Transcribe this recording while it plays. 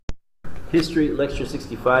History, Lecture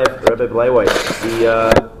 65, Rabbi Bleiweit.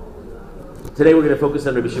 Today we're going to focus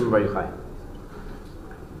on Rabbi Shimon Bar Yochai.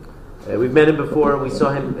 We've met him before. We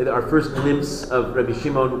saw him. Our first glimpse of Rabbi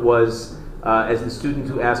Shimon was as the student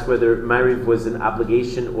who asked whether Ma'ariv was an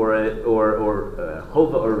obligation or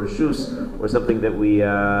chova or reshus, or something that we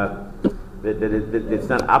that it's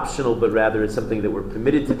not optional, but rather it's something that we're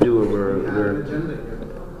permitted to do, or we're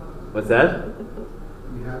what's that?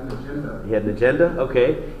 He had an agenda?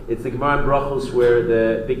 Okay. It's the Gemara in Brachos where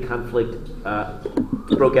the big conflict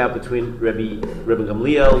broke out between Rabbi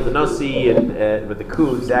Gamliel, the Nasi, and with the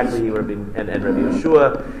coup, exactly, and Rabbi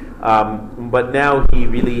Yeshua. But now he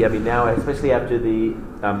really, now, especially after the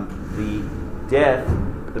death,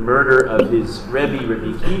 the murder of his Rebbe,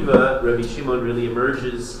 Rabbi Kiva, Rabbi Shimon really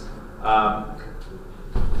emerges.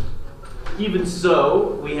 Even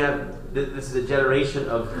so, we have this is a generation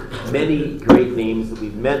of many great names that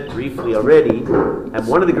we've met briefly already, and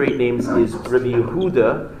one of the great names is Rabbi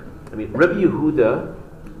Yehuda. Rabbi Yehuda,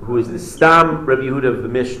 who is the Stam Rabbi Yehuda of the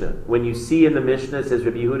Mishnah. When you see in the Mishnah it says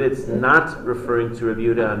Rabbi Yehuda, it's not referring to Rabbi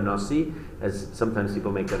Yehuda HaNasi, as sometimes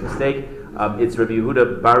people make that mistake. It's Rabbi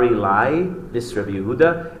Yehuda Bar Ilai, this Rabbi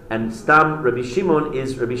Yehuda, and Stam Rabbi Shimon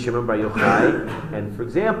is Rabbi Shimon Bar Yochai. And for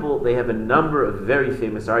example, they have a number of very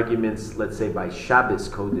famous arguments, let's say by Shabbos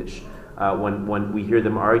Kodesh, when we hear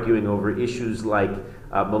them arguing over issues like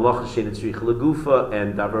Malacha Shein Tzrich Legufa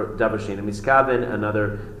and Davar Shein Miskaven, and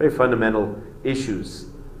other very fundamental issues,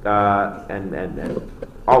 and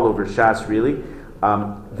all over Shas really.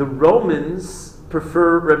 The Romans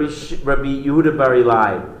prefer Rabbi Yehuda Bar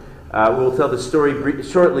Ilai. We'll tell the story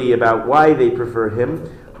shortly about why they prefer him,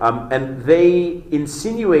 and they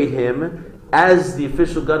insinuate him as the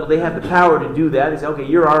official gadol. They have the power to do that. They say, okay,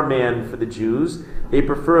 you're our man for the Jews. They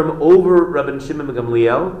prefer him over Rabbi Shimon ben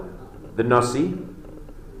Gamliel, the Nasi.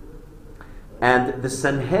 And the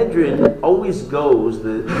Sanhedrin always goes,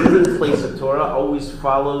 the leading place of Torah always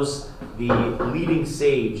follows the leading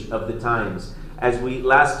sage of the times. As we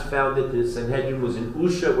last found that the Sanhedrin was in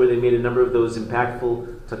Usha, where they made a number of those impactful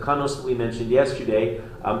takanos that we mentioned yesterday.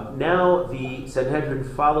 Now the Sanhedrin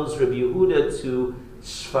follows Rabbi Yehuda to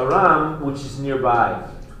Shfaram, which is nearby.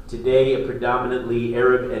 Today, a predominantly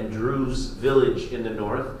Arab and Druze village in the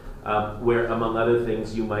north, where, among other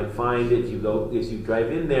things, you might find, as you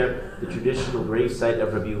drive in there, the traditional gravesite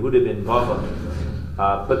of Rabbi Yehuda ben Bava.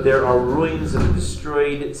 But there are ruins of a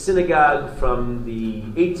destroyed synagogue from the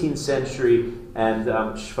 18th century, and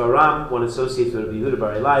Shfaram, one associates with Rabbi Yehuda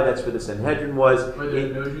Bar Ilai, that's where the Sanhedrin was. Were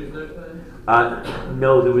there no Jews there then?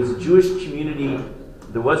 No, there was a Jewish community.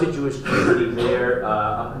 There was a Jewish community there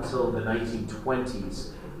up until the 1920s.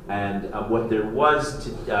 And what there was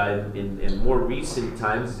in more recent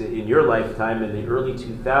times, in your lifetime, in the early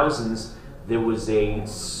 2000s, there was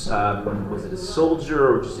was it a soldier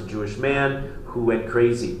or just a Jewish man who went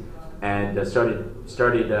crazy and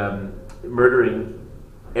started murdering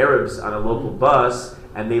Arabs on a local bus,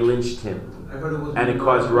 and they lynched him. And it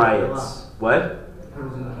caused riots. What?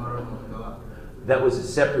 That was a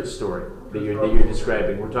separate story that you're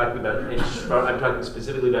describing. We're talking about, I'm talking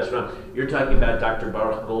specifically about Shfaram. You're talking about Dr.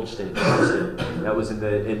 Baruch Goldstein. That was in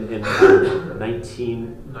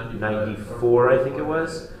 1994, I think it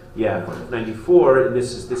was. Yeah, 94, and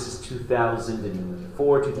this is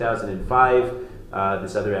 2004, 2005.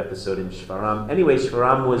 This other episode in Shfaram. Anyway,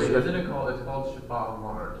 Shfaram was. Wait, isn't it called? It's called Shafat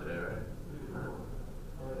Amar today, right?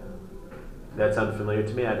 That's unfamiliar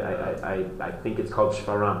to me. I think it's called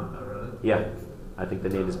Shfaram. Oh, really? Yeah. I think the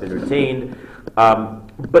name has been retained.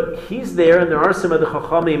 But he's there, and there are some other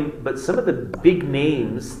Chachamim, but some of the big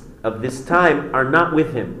names of this time are not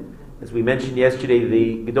with him. As we mentioned yesterday,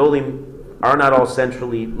 the Gedolim are not all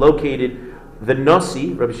centrally located. The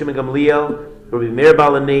Nasi, Rabbi Shimon Gamliel, Rabbi Meir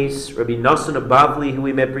Baal HaNes, Rabbi Nassan of Bavli, who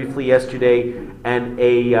we met briefly yesterday, and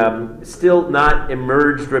a still not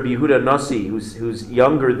emerged Rabbi Yehuda Nasi, who's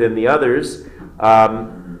younger than the others.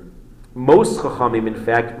 Most Chachamim, in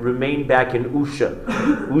fact, remain back in Usha.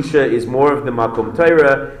 Usha is more of the Makom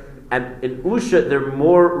Torah, and in Usha they're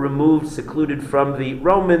more removed, secluded from the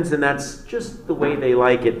Romans, and that's just the way they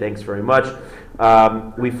like it. Thanks very much.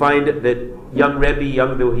 We find that young Rebbe,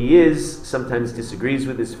 young though he is, sometimes disagrees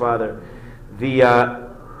with his father. The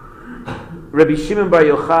Rabbi Shimon Bar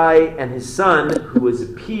Yochai and his son, who was a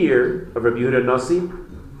peer of Rabbi Yehuda Nasi,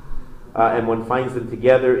 and one finds them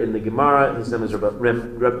together in the Gemara. His name is Rabbi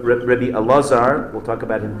Elazar. We'll talk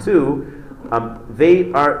about him too.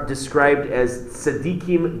 They are described as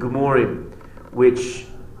tzaddikim gemorim, which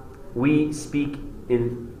we speak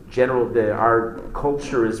in our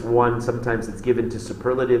culture is one, sometimes it's given to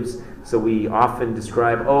superlatives, so we often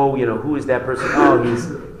describe, who is that person? Oh,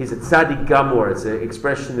 he's a tzaddik gamor. It's an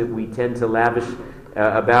expression that we tend to lavish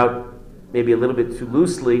about maybe a little bit too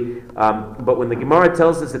loosely, but when the Gemara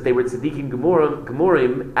tells us that they were tzaddikim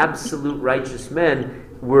gemorim, absolute righteous men,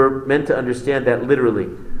 we're meant to understand that literally.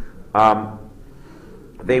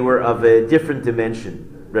 They were of a different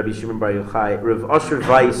dimension. Rabbi Shimon Bar Yochai, Rav Asher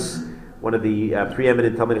Weiss, one of the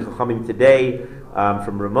preeminent Talmidei Chachamim today,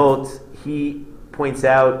 from Ramot, he points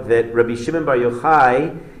out that Rabbi Shimon Bar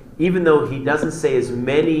Yochai, even though he doesn't say as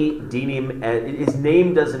many dinim, his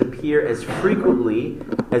name doesn't appear as frequently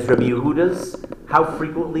as Rabbi Yehuda's. How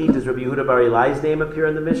frequently does Rabbi Yehuda Bar Elai's name appear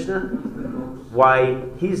in the Mishnah? Why,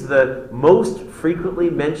 he's the most frequently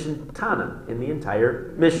mentioned Tana in the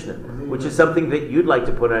entire Mishnah, which is something that you'd like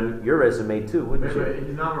to put on your resume too, wouldn't you?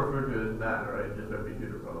 He's not referred to as that, right? Just Rabbi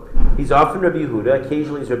Yehuda probably. He's often Rabbi Yehuda,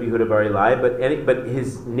 occasionally he's Rabbi Yehuda Bar Elai, but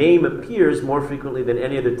his name appears more frequently than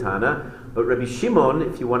any other Tana. But Rabbi Shimon,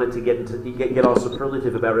 if you wanted to get all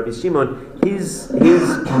superlative about Rabbi Shimon, his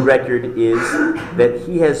record is that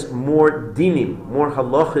he has more dinim, more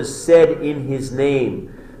halachas said in his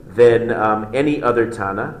name than any other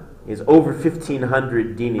Tana. He has over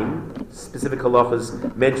 1,500 dinim, specific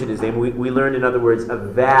halachas mention his name. We learn, in other words, a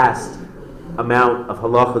vast amount of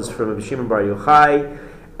halachas from Rabbi Shimon Bar Yochai,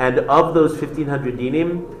 and of those 1,500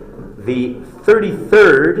 dinim, the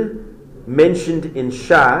 33rd mentioned in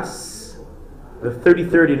Shas, the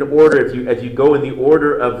 33rd in order, if you go in the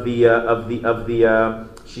order of the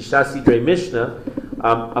Shisha Sidrei Mishnah,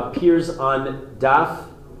 appears on Daf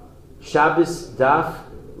Shabbos Daf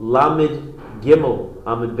Lamed Gimel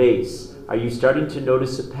Amud Beis. Are you starting to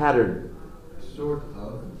notice a pattern? Sort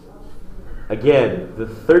of. Again, the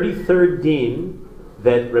 33rd din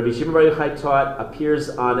that Rabbi Shimon Bar Yochai taught appears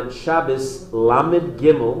on Shabbos Lamed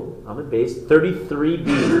Gimel Amud Beis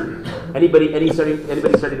 33b. Anybody starting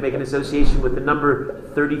to make an association with the number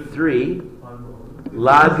 33?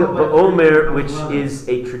 Lag BaOmer, which is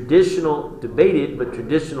a debated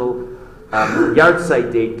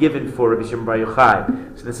yahrzeit date given for Rabbi Shimon Bar Yochai.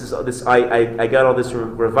 So I got all this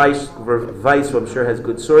from Rav Weiss, who I'm sure has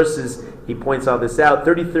good sources. He points all this out.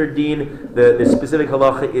 33rd din, the specific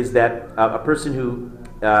halacha is that a person who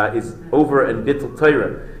is over and bittul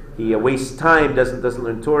Torah, he wastes time, doesn't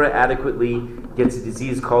learn Torah adequately, gets a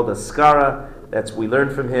disease called askara. That's what we learn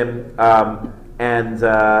from him. And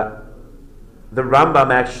the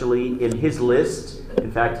Rambam actually, in his list,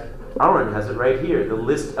 in fact, Aaron has it right here, the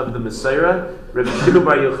list of the Mesorah, Rabbi Shimon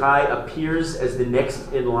Bar Yochai appears as the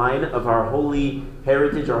next in line of our holy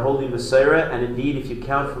heritage, our holy Mesorah, and indeed, if you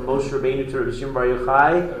count from Moshe Rabbeinu to Rabbi Shimon Bar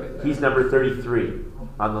Yochai, he's number 33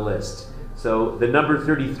 on the list. So the number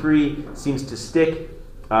 33 seems to stick.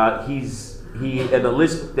 And the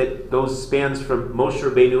list that goes spans from Moshe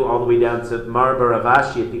Rabbeinu all the way down to Mar Bar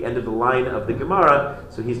Avashi at the end of the line of the Gemara,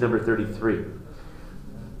 so he's number 33.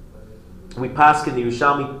 We paskin, the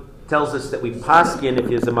Yerushalmi tells us that we paskin, if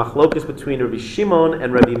there's a machlokus between Rabbi Shimon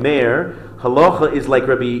and Rabbi Meir, halacha is like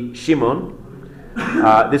Rabbi Shimon.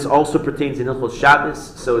 This also pertains in Hilchos Shabbos,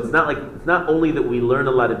 so it's not only that we learn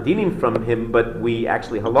a lot of dinim from him, but we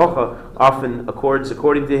actually halacha often accords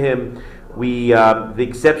according to him. The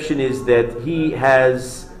exception is that he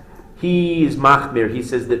is machmir. He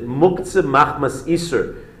says that muktzah machmas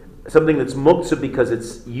iser, something that's muktzah because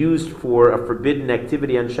it's used for a forbidden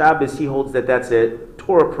activity on Shabbos, he holds that that's a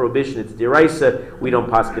Torah prohibition. It's deraisa. We don't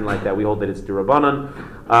paskin like that. We hold that it's derabanan.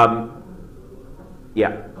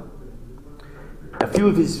 A few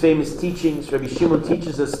of his famous teachings, Rabbi Shimon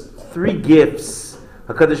teaches us 3 gifts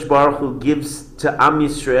HaKadosh Baruch Hu gives to Am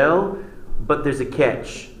Yisrael, but there's a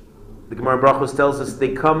catch. The Gemara Brachos tells us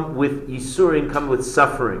they come with Yisurin, come with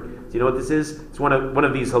suffering. Do you know what this is? It's one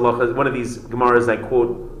of these halachas, one of these Gemaras I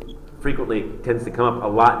quote frequently, tends to come up a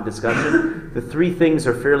lot in discussion. The 3 things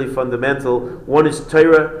are fairly fundamental. 1 is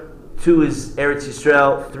Torah, 2 is Eretz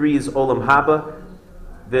Yisrael, 3 is Olam Haba.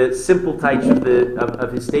 The simple touch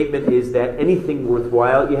of his statement is that anything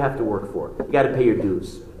worthwhile you have to work for. You got to pay your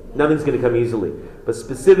dues. Nothing's going to come easily. But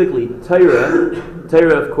specifically,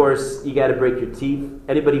 Torah, of course, you got to break your teeth.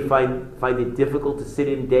 Anybody find it difficult to sit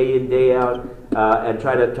in day out and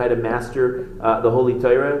try to master the Holy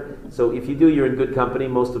Torah? So if you do, you're in good company.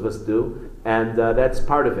 Most of us do, and that's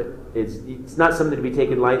part of it. It's not something to be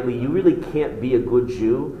taken lightly. You really can't be a good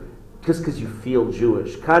Jew just because you feel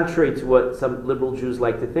Jewish. Contrary to what some liberal Jews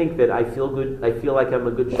like to think, that I feel good, I feel like I'm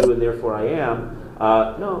a good Jew and therefore I am.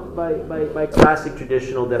 No, by classic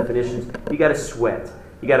traditional definitions, you got to sweat.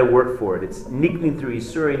 You got to work for it. It's niknin through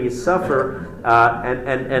Yisurin. You suffer,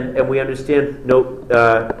 and we understand.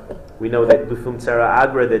 We know that Bufum Tzara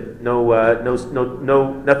Agra, that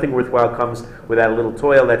nothing worthwhile comes without a little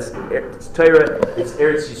toil. It's Torah, it's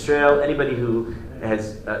Eretz Yisrael. Anybody who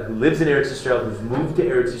lives in Eretz Yisrael, who's moved to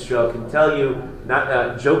Eretz Yisrael, can tell you.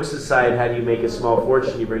 Not jokes aside, how do you make a small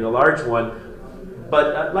fortune? You bring a large one.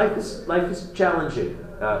 But life is challenging,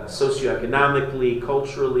 socioeconomically,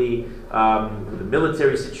 culturally, the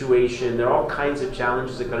military situation. There are all kinds of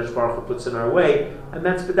challenges that Kadosh Baruch Hu puts in our way, and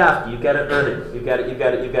that's B'dafki. You've got to earn it. You've got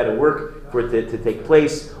to work for it to take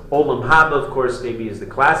place. Olam Haba, of course, maybe is the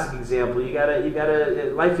classic example. You got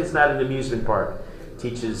to. Life is not an amusement park.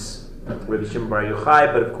 Teaches Rabbi Shimon Bar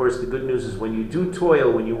Yochai, but of course, the good news is when you do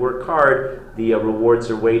toil, when you work hard, the rewards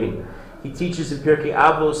are waiting. He teaches in Pirkei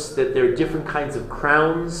Avos that there are different kinds of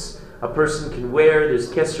crowns a person can wear. There's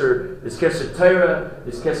Keser Torah,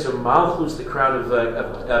 there's Keser Malchus, the crown of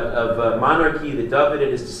monarchy that David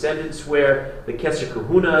and his descendants wear, the Keser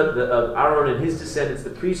Kahuna of Aaron and his descendants,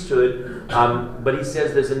 the priesthood. But he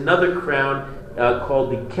says there's another crown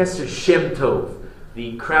called the Keser Shem Tov,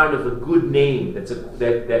 the crown of a good name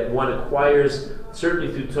that one acquires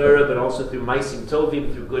certainly through Torah, but also through Maisim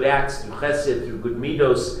Tovim, through good acts, through Chesed, through good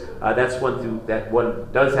Midos. That's one that one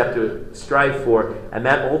does have to strive for, and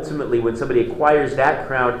that ultimately, when somebody acquires that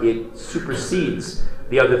crown, it supersedes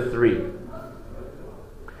the other three.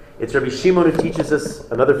 It's Rabbi Shimon who teaches us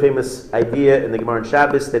another famous idea in the Gemara and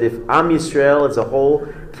Shabbos, that if Am Yisrael as a whole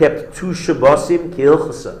kept 2 Shabbosim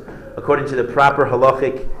K'ilchasa, according to the proper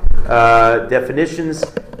halachic definitions,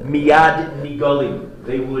 miyad nigolim,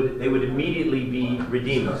 they would immediately be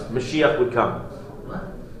redeemed. Mashiach would come.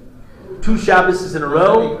 2 Shabbos in a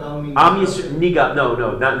row. Am Yisrael niga. No,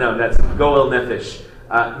 that's goel nefesh.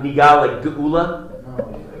 Niga like geula,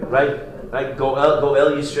 right? Goel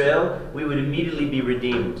Yisrael. We would immediately be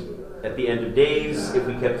redeemed at the end of days if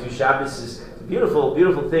we kept 2 Shabbos. Beautiful,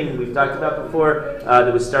 beautiful thing we've talked about before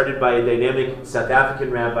that was started by a dynamic South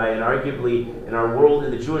African rabbi, and arguably in our world,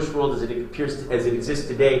 in the Jewish world as it exists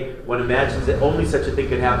today, one imagines that only such a thing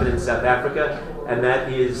could happen in South Africa, and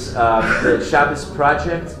that is the Shabbos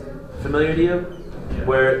Project. Familiar to you?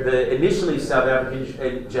 Where initially South African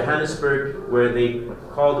in Johannesburg, where they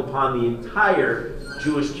called upon the entire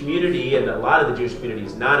Jewish community, and a lot of the Jewish community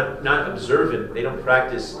is not observant. They don't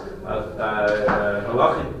practice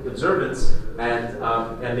halachic observance,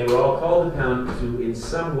 and they were all called upon to, in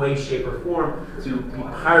some way, shape, or form, to be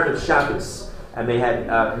part of Shabbos. And they had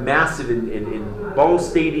massive, in ball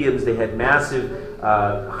stadiums, they had massive,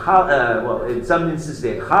 in some instances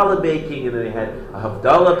they had challah baking, and then they had a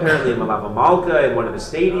Havdalah apparently in Malava Malka in one of the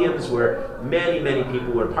stadiums where many, many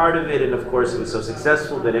people were part of it, and of course it was so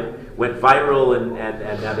successful that it went viral, and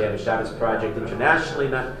now they have a Shabbos project internationally.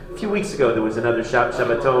 Not a few weeks ago there was another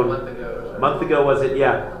Shabbaton. A month ago was it?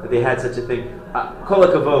 Yeah, that they had such a thing. Kol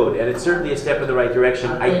hakavod, and it's certainly a step in the right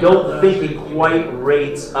direction. I don't think it quite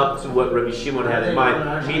rates up to what Rabbi Shimon had in mind.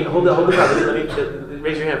 Hold on. Let me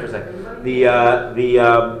raise your hand for a second.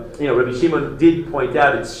 Rabbi Shimon did point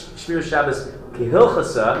out it's Shmir Shabbos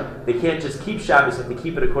kehilchasa. They can't just keep Shabbos; they have to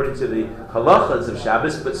keep it according to the halachas of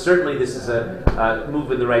Shabbos. But certainly, this is a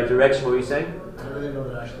move in the right direction. What were you saying? How do they know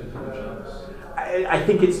they're actually keeping Shabbos? I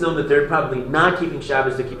think it's known that they're probably not keeping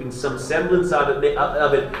Shabbos. They're keeping some semblance of it.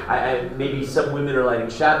 Maybe some women are lighting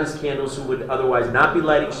Shabbos candles who would otherwise not be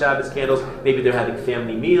lighting Shabbos candles. Maybe they're having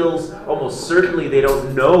family meals. Almost certainly they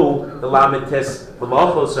don't know the Lamed Tes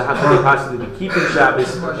Halachos, so how can they possibly be keeping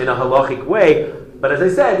Shabbos in a halachic way? But as I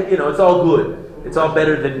said, it's all good. It's all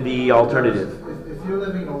better than the alternative. If you're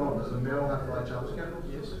living alone, does a male have to light Shabbos candles?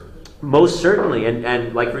 Yes. Most certainly,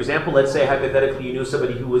 and like for example, let's say hypothetically you knew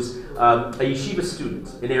somebody who was a yeshiva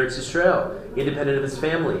student in Eretz Yisrael, independent of his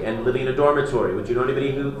family, and living in a dormitory. Would you know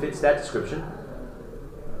anybody who fits that description?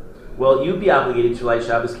 Well, you'd be obligated to light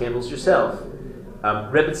Shabbos candles yourself.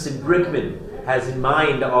 Rebbetzin Brickman has in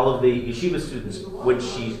mind all of the yeshiva students when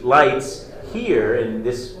she lights here in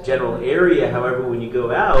this general area. However, when you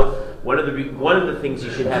go out, one of the things you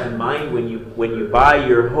should have in mind when you buy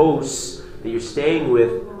your hosts that you're staying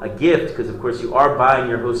with a gift, because of course you are buying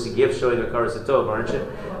your host a gift, showing a karas hatov, aren't you?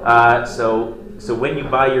 So when you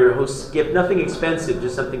buy your host's gift, nothing expensive,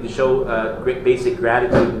 just something to show great basic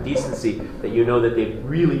gratitude and decency, that you know that they've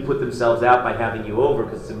really put themselves out by having you over,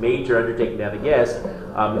 because it's a major undertaking to have a guest.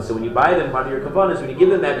 So when you buy them, part of your kavanas, when you give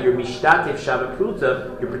them that, you're mishtatev Shabbat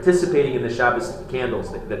Pruta, you're participating in the Shabbos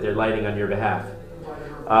candles that they're lighting on your behalf.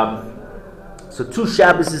 So 2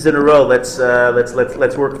 Shabbos in a row. Let's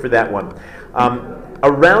work for that one.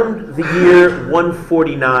 Around the year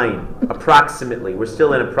 149, approximately. We're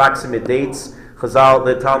still in approximate dates. Chazal,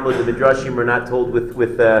 the Talmud, the Midrashim are not told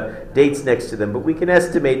with dates next to them, but we can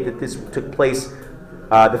estimate that this took place.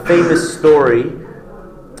 The famous story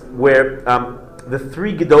where the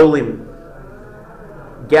three Gedolim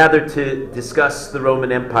gather to discuss the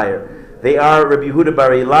Roman Empire. They are Rabbi Yehuda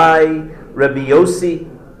bar Ilai, Rabbi Yossi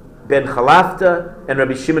ben Chalafta, and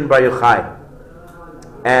Rabbi Shimon bar Yochai.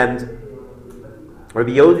 And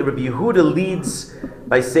Rabbi Yehuda leads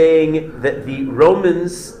by saying that the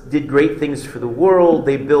Romans did great things for the world.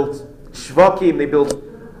 They built shvakim, they built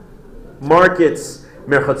markets,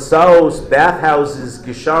 merchatzaos, bathhouses,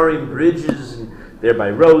 gesharim, bridges, and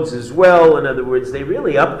thereby roads as well. In other words, they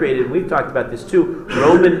really upgraded, and we've talked about this too.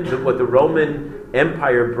 What the Roman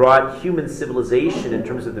Empire brought human civilization in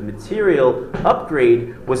terms of the material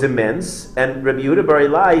upgrade was immense, and Rabbi Yehuda bar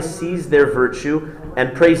Ilai sees their virtue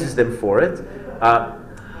and praises them for it.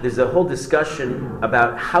 There's a whole discussion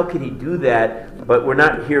about how could he do that, but we're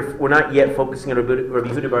not yet focusing on Rabbi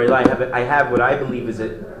Yehuda bar Ilai. I have what I believe is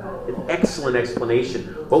an excellent explanation.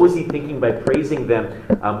 What was he thinking by praising them?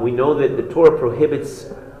 We know that the Torah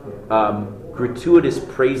prohibits gratuitous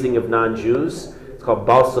praising of non-Jews. It's called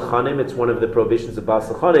Bal Sechanim. It's one of the prohibitions of Bal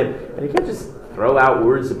Sechanim. And you can't just throw out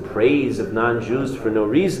words of praise of non-Jews for no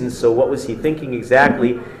reason. So what was he thinking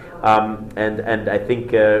exactly? And I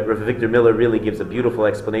think Rav Victor Miller really gives a beautiful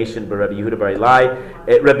explanation by Rabbi Yehuda bar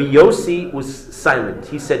Ilai. Rabbi Yossi was silent.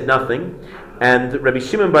 He said nothing. And Rabbi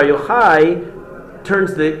Shimon bar Yochai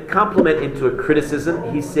turns the compliment into a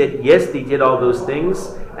criticism. He said, yes, they did all those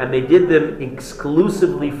things, and they did them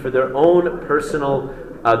exclusively for their own personal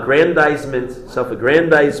aggrandizement,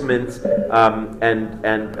 self-aggrandizement,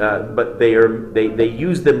 but they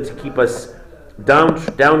use them to keep us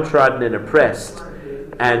downtrodden and oppressed.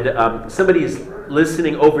 And somebody is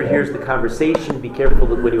listening, overhears the conversation. Be careful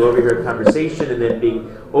that when you overhear a conversation and then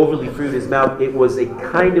being overly free with his mouth. It was a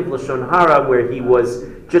kind of lashon hara where he was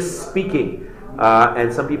just speaking.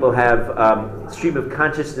 And some people have stream of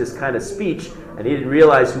consciousness kind of speech, and he didn't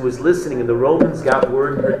realize who was listening. And the Romans got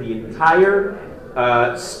word and heard the entire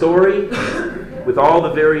story with all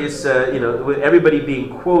the various, with everybody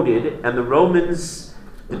being quoted, and the Romans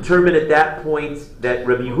determined at that point that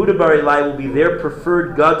Rabbi Yehuda bar Ilai will be their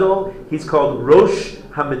preferred gadol. He's called Rosh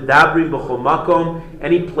Hamedabrim B'chol Makom.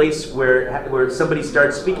 Any place where somebody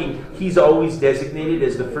starts speaking, he's always designated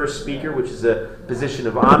as the first speaker, which is a position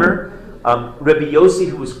of honor. Rabbi Yossi,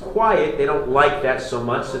 who was quiet, they don't like that so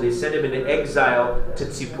much, so they send him into exile to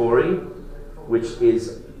Tzipori, which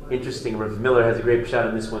is interesting. Rav Miller has a great shot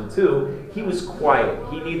on this one too. He was quiet.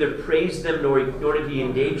 He neither praised them nor did he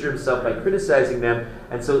endanger himself by criticizing them,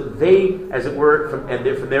 and so they, as it were,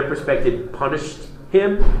 from their perspective, punished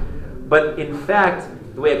him. But in fact,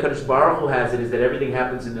 the way HaKadosh Baruch Hu has it is that everything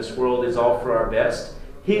happens in this world is all for our best.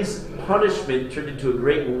 His punishment turned into a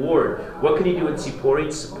great reward. What could he do in Tzipori?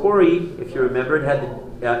 Tzipori, if you remember, it had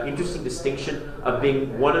the interesting distinction of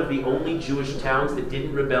being one of the only Jewish towns that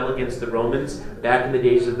didn't rebel against the Romans back in the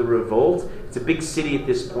days of the revolt. It's a big city at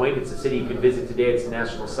this point. It's a city you can visit today. It's a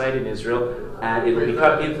national site in Israel, and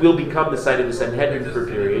it will become the site of the Sanhedrin for a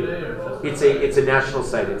period. It's a national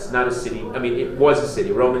site. It's not a city. I mean, it was a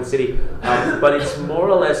city, Roman city, but it's more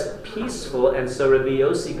or less peaceful. And so Rabbi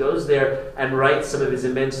Yossi goes there and writes some of his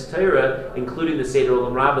immense Torah, including the Seder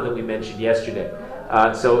Olam Rabbah that we mentioned yesterday.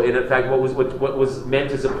 So, in fact, what was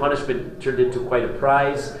meant as a punishment turned into quite a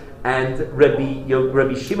prize. And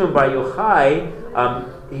Rabbi Shimon bar Yochai,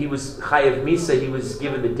 he was Chayav Misa. He was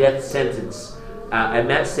given the death sentence, and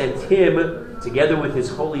that sent him, together with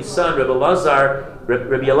his holy son Rabbi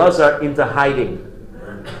Elazar, into hiding.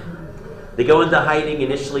 They go into hiding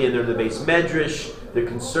initially, and they're in the Beis Medrash. They're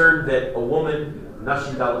concerned that a woman,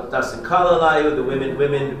 Nashim Dasan Kalalayu, the women,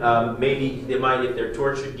 maybe they might, if they're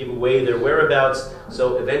tortured, give away their whereabouts.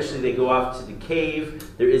 So eventually they go off to the cave.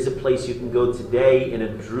 There is a place you can go today in a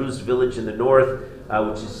Druze village in the north,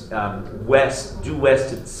 which is due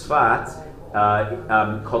west of Tzfat,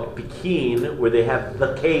 called Pekin, where they have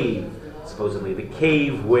the cave, supposedly. The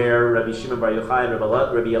cave where Rabbi Shimon bar Yochai and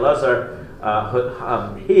Rabbi Elazar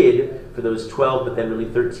hid for those 12, but then really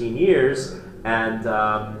 13 years. And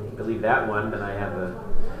I believe that one, and I have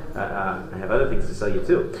other things to tell you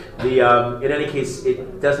too. In any case,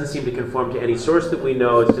 it doesn't seem to conform to any source that we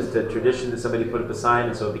know. It's just a tradition that somebody put up a sign,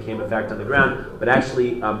 and so it became a fact on the ground. But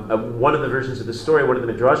actually, one of the versions of the story, one of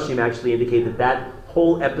the Midrashim, actually indicate that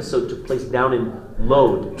whole episode took place down in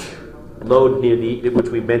Lod. Lod, near which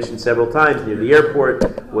we've mentioned several times, near the airport,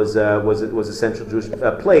 was a central Jewish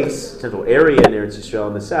place, central area in Eretz Yisrael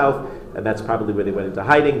in the south, and that's probably where they went into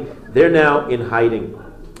hiding. They're now in hiding.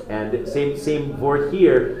 And same word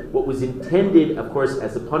here, what was intended, of course,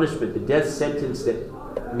 as a punishment, the death sentence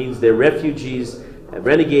that means they're refugees,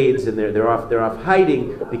 renegades, and they're off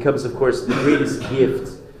hiding, becomes, of course, the greatest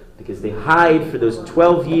gift, because they hide for those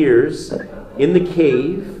 12 years in the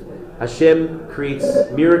cave, Hashem creates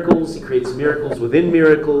miracles. He creates miracles within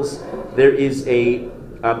miracles. There is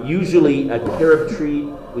usually a carob tree,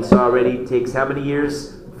 we saw already, takes how many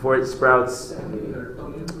years before it sprouts?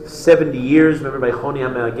 70 years. Remember by Choni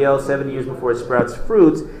HaMe'agel, 70 years before it sprouts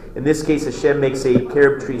fruit. In this case, Hashem makes a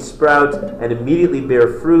carob tree sprout and immediately bear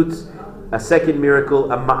fruit. A second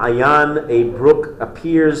miracle, a ma'ayan, a brook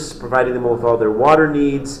appears, providing them with all their water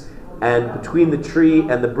needs. And between the tree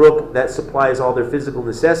and the brook, that supplies all their physical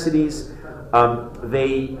necessities.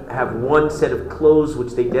 They have one set of clothes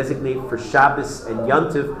which they designate for Shabbos and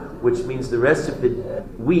Yontif, which means the rest of the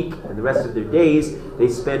week and the rest of their days they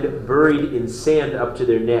spend buried in sand up to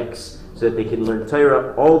their necks, so that they can learn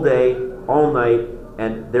Torah all day, all night,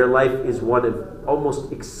 and their life is one of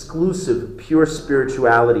almost exclusive, pure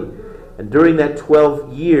spirituality. And during that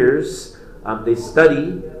 12 years, they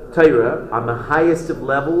study Torah on the highest of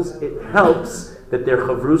levels. It helps that their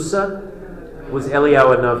chavrusa was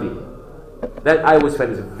Eliyahu Hanavi. That I always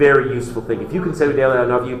find is a very useful thing. If you can study with Eliyahu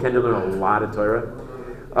Hanavi, you tend to learn a lot of Torah.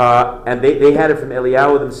 And they had it from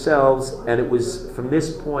Eliyahu themselves, and it was from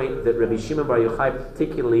this point that Rabbi Shimon Bar Yochai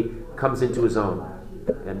particularly comes into his own.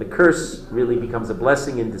 And the curse really becomes a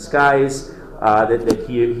blessing in disguise, that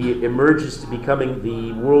he emerges to becoming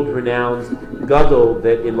the world-renowned gadol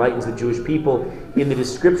that enlightens the Jewish people. In the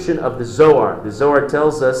description of the Zohar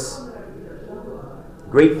tells us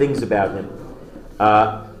great things about him.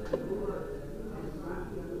 But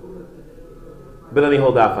let me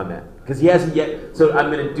hold off on that, because he hasn't yet. So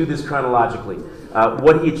I'm going to do this chronologically.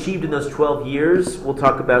 What he achieved in those 12 years, we'll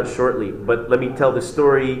talk about shortly. But let me tell the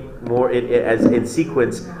story more in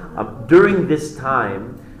sequence. During this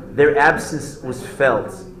time, their absence was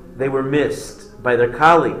felt. They were missed by their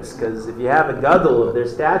colleagues, because if you have a gadol of their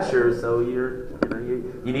stature, so you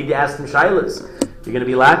need to ask them shilas. You're going to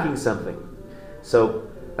be lacking something. So,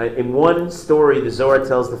 in one story, the Zohar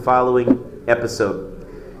tells the following episode.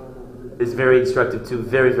 Is very instructive too,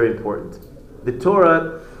 very, very important. The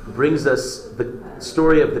Torah brings us the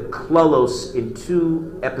story of the klalos in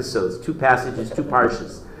two episodes, two passages, two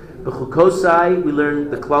parshas. B'chukosai, we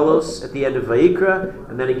learn the klalos at the end of Vayikra,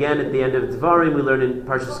 and then again at the end of Devarim, we learn in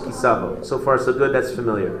Parshas Kisavo. So far, so good, that's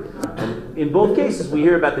familiar. And in both cases, we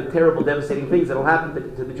hear about the terrible, devastating things that will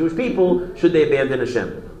happen to the Jewish people should they abandon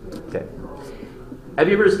Hashem. Okay. Have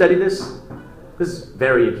you ever studied this? This is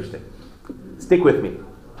very interesting. Stick with me.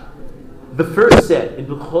 The first set in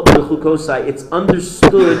B'chukosai, it's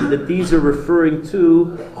understood that these are referring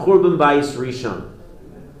to Churban Bayis Rishon.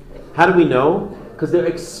 How do we know? Because they're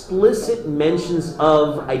explicit mentions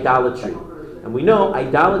of idolatry. And we know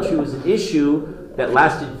idolatry was an issue that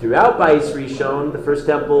lasted throughout Bayis Rishon, the first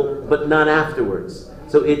temple, but not afterwards.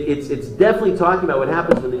 So it's definitely talking about what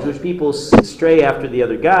happens when the Jewish people stray after the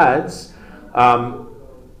other gods, and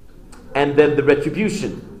then the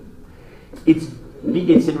retribution. It's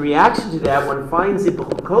in reaction to that, one finds in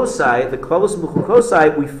B'chukosai, the Klalos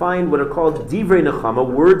B'chukosai, we find what are called Divrei Nechama,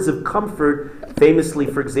 words of comfort. Famously,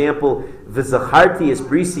 for example, V'zacharti es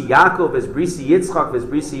brisi Yaakov, es brisi Yitzchak, es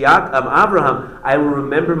brisi Abraham. I will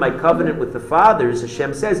remember my covenant with the fathers.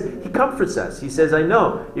 Hashem says, He comforts us. He says, I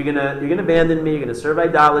know, you're gonna abandon me, you're gonna serve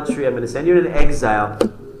idolatry, I'm gonna send you into exile,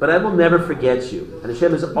 but I will never forget you. And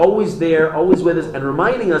Hashem is always there, always with us, and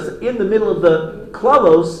reminding us that in the middle of the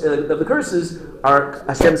klalos, of the curses, are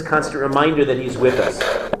Hashem's constant reminder that He's with us.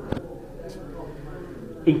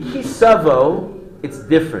 In Kisavo, it's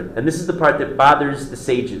different. And this is the part that bothers the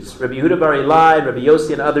sages. Rabbi Yehuda Bar Ilai and Rabbi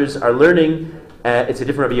Yossi and others are learning. It's a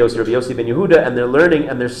different Rabbi Yossi ben Yehuda, and they're learning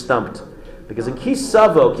and they're stumped. Because in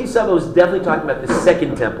Kisavo is definitely talking about the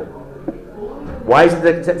second temple. Why is it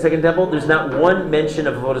the second temple? There's not one mention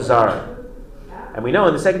of Avodah Zarah. And we know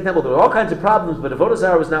in the second temple there were all kinds of problems, but Avodah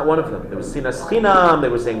Zarah was not one of them. There was Sinas Chinam, they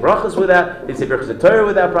were saying brachas without, they'd say brachas of Torah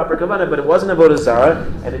without proper kavanah, but it wasn't Avodah Zarah.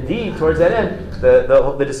 And indeed, towards that end,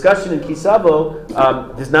 the discussion in Kisavo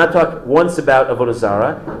does not talk once about Avodah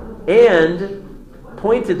Zarah, and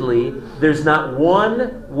pointedly, there's not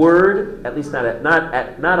one word, at least not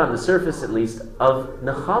on the surface at least, of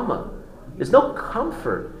nechama. There's no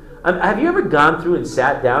comfort. Have you ever gone through and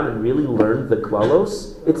sat down and really learned the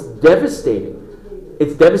klalos? It's devastating.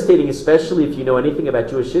 It's devastating, especially if you know anything about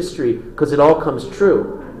Jewish history, because it all comes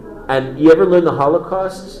true. And you ever learn the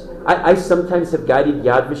Holocaust? I sometimes have guided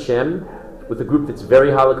Yad Vashem with a group that's very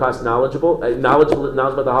Holocaust knowledgeable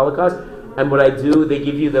about the Holocaust. And what I do, they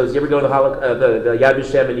give you those. You ever go to the Yad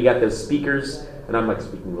Vashem and you got those speakers? And I'm like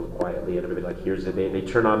speaking real quietly, and everybody like hears it. They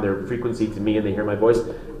turn on their frequency to me, and they hear my voice.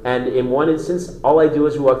 And in one instance, all I do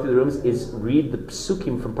as we walk through the rooms is read the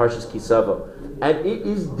psukim from Parshas Kisavo, and it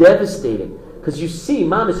is devastating because you see,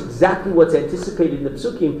 Mamish, exactly what's anticipated in the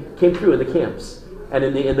psukim came through in the camps. and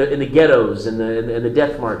in the ghettos and the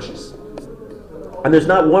death marches. And there's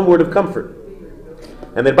not one word of comfort.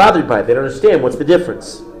 And they're bothered by it. They don't understand what's the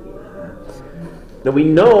difference. Now we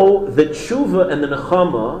know that tshuva and the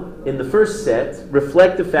nechama in the first set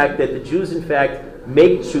reflect the fact that the Jews in fact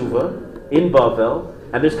make tshuva in Bavel,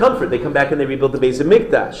 and there's comfort. They come back and they rebuild the Beis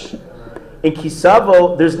Hamikdash. In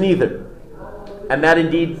Kisavo, there's neither. And that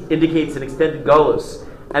indeed indicates an extended golus.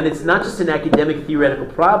 And it's not just an academic theoretical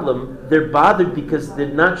problem. They're bothered because they're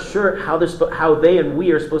not sure how they and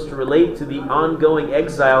we are supposed to relate to the ongoing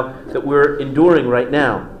exile that we're enduring right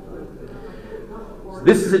now. So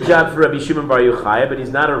this is a job for Rabbi Shimon Bar Yochai, but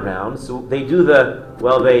he's not around. So they do the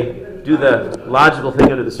logical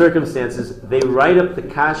thing under the circumstances. They write up the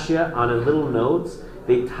kasha on a little note.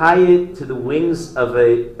 They tie it to the wings of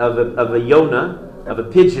a yona, of a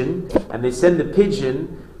pigeon, and they send the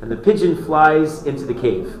pigeon, and the pigeon flies into the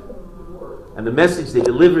cave. And the message they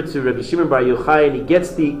deliver to Rabbi Shimon Bar Yochai, and he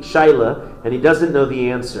gets the shaila, and he doesn't know the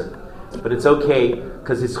answer. But it's okay,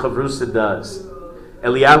 because his chavrusa does.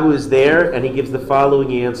 Eliyahu is there, and he gives the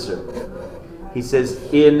following answer. He says,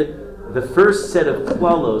 in the first set of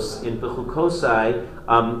klalos in Bechukosai,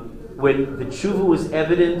 when the tshuva was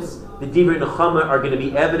evident, the divrei nechama are going to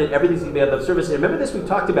be evident, everything's going to be on the surface. And remember this, we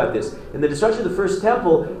talked about this. In the destruction of the first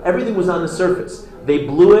temple, everything was on the surface. They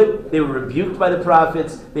blew it, they were rebuked by the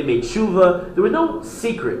prophets, they made tshuva, there were no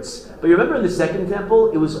secrets. But you remember in the second temple,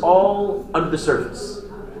 it was all under the surface.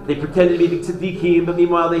 They pretended to be tzaddikim, but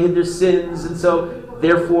meanwhile they hid their sins, and so,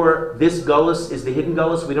 therefore, this gullus is the hidden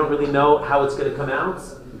gullus. We don't really know how it's going to come out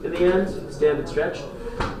in the end. Stand and stretch.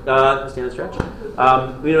 We don't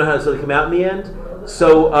know how it's going to come out in the end.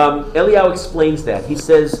 So Eliyahu explains that. He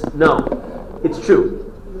says, no, it's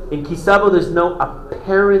true. In Kisavo there's no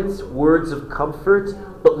apparent words of comfort,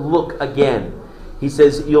 but look again. He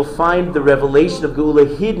says, you'll find the revelation of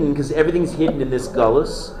Geula hidden, because everything's hidden in this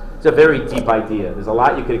gullus. It's a very deep idea. There's a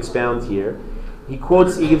lot you could expound here. He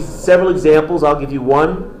gives several examples. I'll give you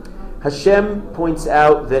one. Hashem points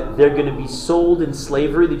out that they're going to be sold in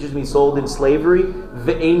slavery. They're just going to be sold in slavery.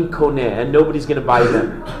 Ve'ein koneh, and nobody's going to buy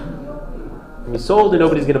them. They're going to be sold and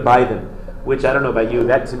nobody's going to buy them. Which, I don't know about you,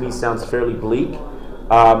 that to me sounds fairly bleak.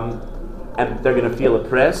 And they're going to feel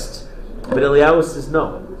oppressed. But Eliyahu says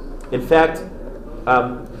no. In fact,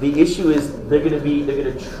 the issue is they're going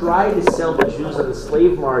to try to sell the Jews on the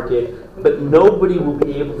slave market, but nobody will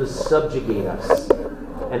be able to subjugate us.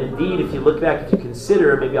 And indeed, if you look back, if you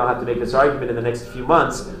consider, maybe I'll have to make this argument in the next few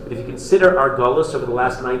months, but if you consider our gullus over the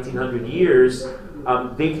last 1900 years,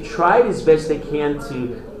 they've tried as best they can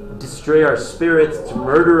to destroy our spirits, to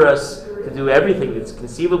murder us, to do everything that's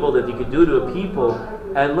conceivable that you could do to a people,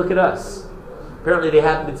 and look at us. Apparently they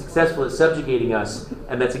haven't been successful at subjugating us,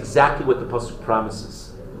 and that's exactly what the Pasuk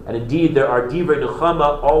promises. And indeed, there are divrei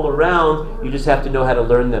nechama all around, you just have to know how to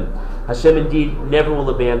learn them. Hashem indeed never will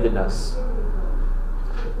abandon us.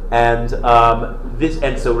 And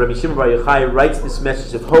so Rabbi Shimon Bar Yochai writes this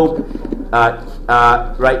message of hope,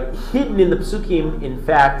 right, hidden in the Psukim. In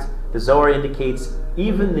fact, the Zohar indicates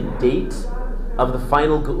even the date of the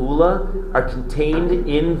final Geula are contained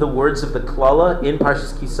in the words of the Klala in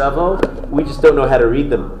Parshas Kisavo. We just don't know how to read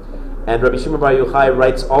them. And Rabbi Shimon Bar Yochai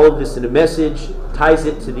writes all of this in a message, ties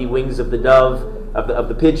it to the wings of the dove, of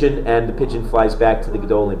the pigeon, and the pigeon flies back to the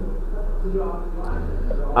Gedolim.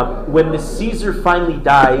 When the Caesar finally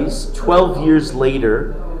dies, 12 years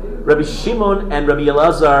later, Rabbi Shimon and Rabbi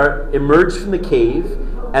Elazar emerge from the cave,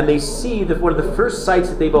 and they see that one of the first sights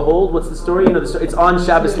that they behold. What's the story? You know, it's on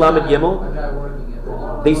Shabbos Lamed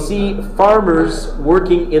Gimel. They see farmers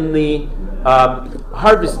working in the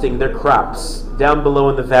harvesting their crops down below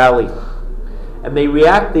in the valley, and they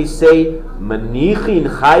react. They say, "Manichin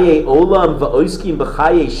chaye olam va'oiskim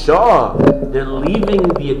b'chaye shah." They're leaving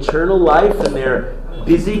the eternal life and they're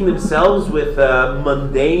busying themselves with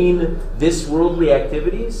mundane, this worldly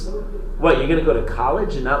activities. What, you're going to go to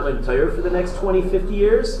college and not learn Torah for the next 20, 50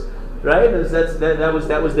 years? Right? That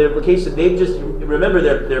was their implication. They've just, remember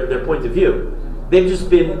their point of view. They've just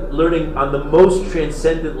been learning on the most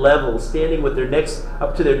transcendent level, standing with their necks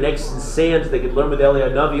up to their necks in sand. They could learn with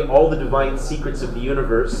Eliyahu Navi all the divine secrets of the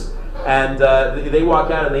universe. And they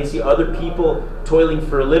walk out and they see other people toiling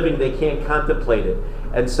for a living. They can't contemplate it.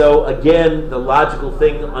 And so, again, the logical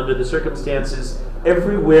thing under the circumstances,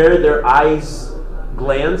 everywhere their eyes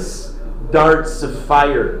glance, darts of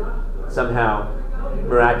fire somehow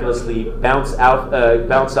miraculously bounce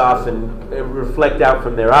off and reflect out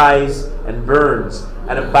from their eyes and burns.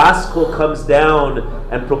 And a baskol comes down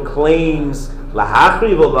and proclaims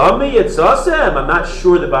Lahachri v'lami yitzasem. I'm not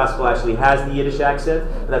sure the Baskel actually has the Yiddish accent.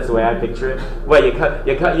 That's the way I picture it. Well,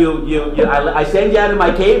 I send you out of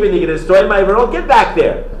my cave and you're going to destroy my world. Get back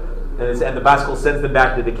there. And the Baskel sends them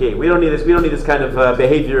back to the cave. We don't need this. We don't need this kind of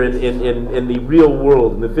behavior in the real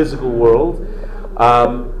world, in the physical world.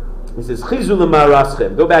 He says, "Chizu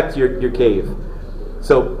l'maraschem." Go back to your cave.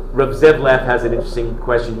 So Rav Zev Leff has an interesting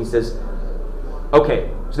question. He says, "Okay,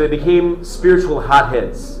 so they became spiritual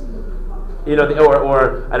hotheads." You know,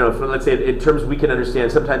 or I don't know. Let's say in terms we can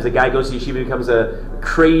understand. Sometimes a guy goes to yeshiva, becomes a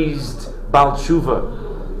crazed Baal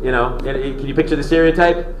Tshuva. You know, can you picture the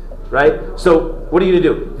stereotype? Right? So what are you going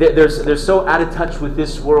to do? They're so out of touch with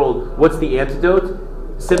this world. What's the antidote?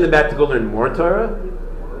 Send them back to go learn more Torah?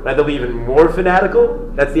 Right? They'll be even more fanatical.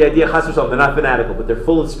 That's the idea. Chas v'shalom, they're not fanatical, but they're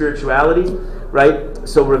full of spirituality. Right?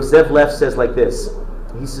 So Rav Zev Leff says like this.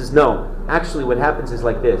 He says, no. Actually, what happens is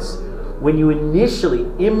like this. When you initially,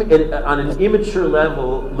 on an immature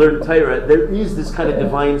level, learn Torah, there is this kind of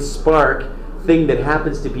divine spark thing that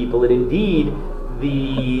happens to people. And indeed,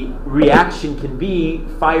 the reaction can be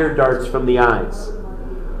fire darts from the eyes.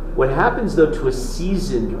 What happens, though, to a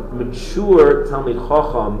seasoned, mature Talmid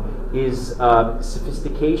Chacham is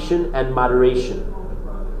sophistication and moderation.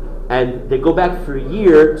 And they go back for a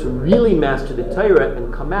year to really master the Torah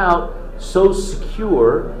and come out so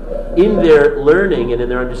secure in their learning and in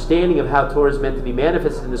their understanding of how Torah is meant to be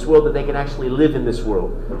manifested in this world that they can actually live in this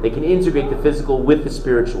world. They can integrate the physical with the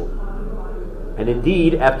spiritual. And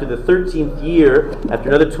indeed, after the 13th year, after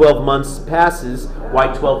another 12 months passes, why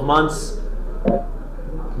 12 months?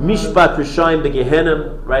 Mishpat Rishayim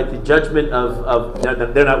Begehenim, right? The judgment of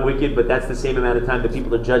they're not wicked, but that's the same amount of time that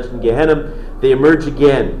people are judged in Gehenim. They emerge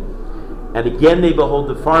again. And again they behold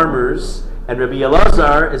the farmers, and Rabbi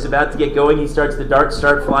Elazar is about to get going. The darts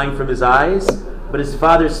start flying from his eyes, but his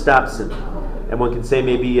father stops him. And one can say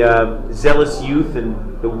maybe zealous youth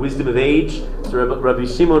and the wisdom of age. So Rabbi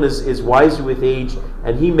Shimon is wiser with age,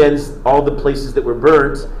 and he mends all the places that were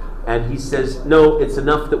burnt, and he says, no, it's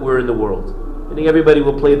enough that we're in the world. I think everybody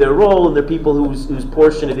will play their role, and there are people whose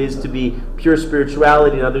portion it is to be pure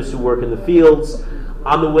spirituality, and others who work in the fields.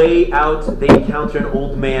 On the way out, they encounter an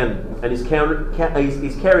old man, and he's carrying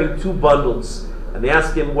 2 bundles. And they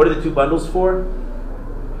ask him, what are the 2 bundles for?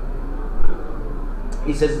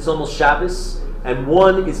 He says it's almost Shabbos, and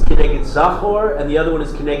one is Keneged Zachor, and the other one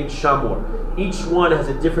is Keneged Shamor. Each one has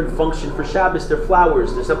a different function for Shabbos. They're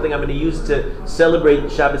flowers. They're something I'm going to use to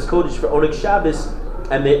celebrate Shabbos Kodesh for Oneg Shabbos,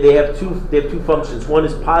 and they have two functions. One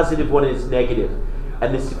is positive, one is negative.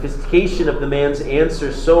 And the sophistication of the man's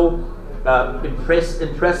answer so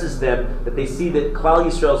impresses them that they see that Klal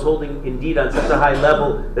Yisrael is holding indeed on such a high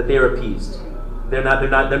level that they are appeased. They're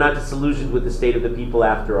not disillusioned with the state of the people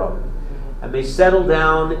after all. And they settle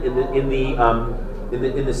down in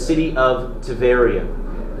the city of Tiberia.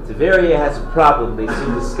 Tiberia has a problem. They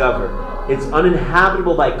soon discover it's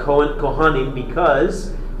uninhabitable by Kohanim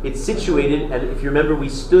because it's situated. And if you remember, we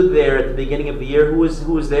stood there at the beginning of the year. Who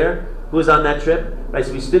was there? Who was on that trip? Right.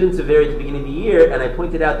 So we stood in Tiberia at the beginning of the year, and I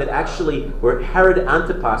pointed out that actually, where Herod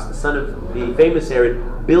Antipas, the son of the famous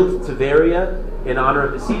Herod, built Tiberia in honor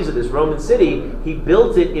of the Caesar, this Roman city, he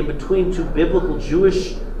built it in between 2 biblical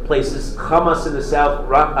Jewish places, Hamas in the south,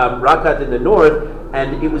 Rakat in the north,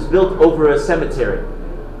 and it was built over a cemetery.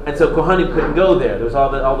 And so Kohanim couldn't go there. There was all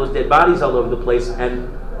those dead bodies all over the place, and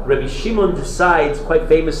Rabbi Shimon decides quite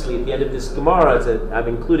famously at the end of this Gemara, I'm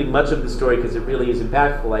including much of the story because it really is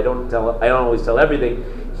impactful. I don't always tell everything.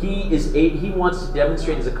 He wants to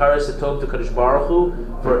demonstrate his Hakaras Hatov to Kadosh Baruch Hu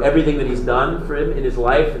for everything that he's done for him in his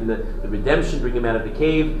life and the redemption, bring him out of the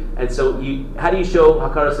cave. And so, how do you show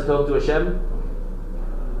Hakaras Hatov to Hashem?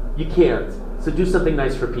 You can't. So do something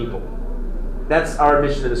nice for people. That's our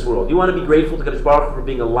mission in this world. You want to be grateful to Kadosh Baruch Hu for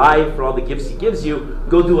being alive, for all the gifts He gives you.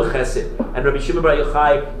 Go do a chesed. And Rabbi Shimon Bar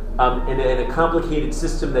Yochai, in a complicated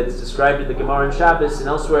system that's described in the Gemara and Shabbos and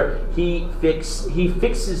elsewhere, he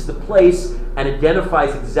fixes the place and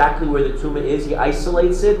identifies exactly where the Tumah is. He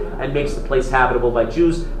isolates it and makes the place habitable by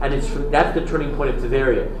Jews. And that's the turning point of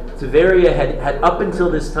Tiberia. Tiberia had up until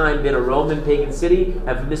this time been a Roman pagan city,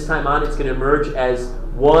 and from this time on, it's going to emerge as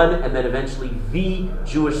one and then eventually the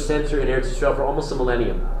Jewish center in Eretz Yisrael for almost a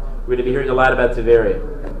millennium. We're going to be hearing a lot about Tiberia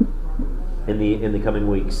in the coming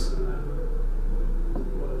weeks.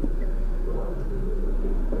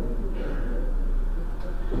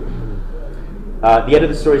 The end of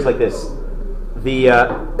the story is like this. The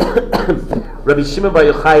Rabbi Shimon Bar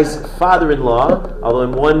Yochai's father-in-law,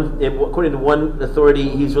 although according to one authority,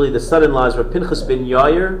 he's really the son-in-law, is Rav Pinchas ben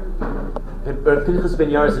Yair. Pinchas Ben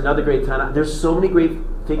Yair is another great Tana. There's so many great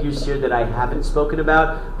figures here that I haven't spoken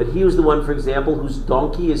about, but he was the one, for example, whose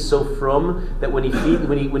donkey is so frum that when he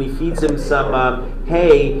feeds him some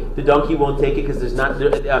hay, the donkey won't take it because there's not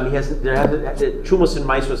Trumos and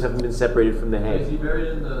Maestros haven't been separated from the hay. Is he buried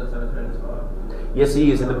in the cemetery as well? Yes,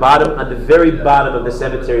 he is. In the bottom, on the very bottom of the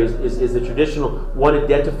cemetery is the traditional one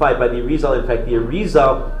identified by the Arizal. In fact, the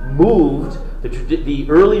Arizal moved the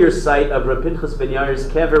earlier site of Reb Pinchas Ben Yair's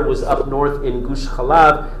kever was up north in Gush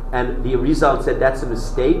Chalav, and the Arizal said that's a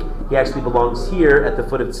mistake. He actually belongs here at the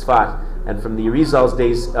foot of Tzfat. And from the Arizal's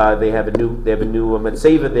days, they have a new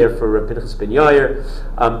matzeva there for Reb Pinchas Ben Yair.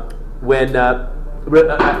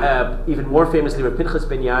 Even more famously, Reb Pinchas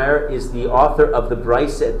Ben Yair is the author of the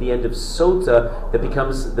Brisa at the end of Sota that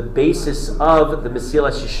becomes the basis of the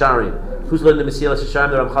Mesilas Yesharim. Who's learned the Mesilas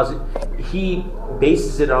Yesharim? The Ramchal. He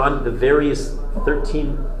bases it on the various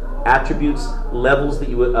 13 attributes, levels that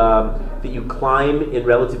you climb in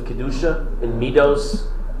relative kedusha, in midos,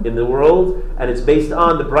 in the world, and it's based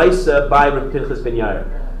on the Brisa by Reb Pinchas Ben Yair.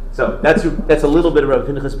 So that's a little bit of Reb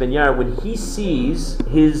Pinchas Ben Yair. When he sees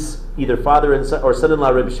his either father or son-in-law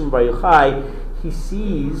Reb Shimon Bar Yochai, he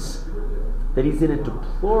sees that he's in a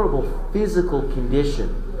deplorable physical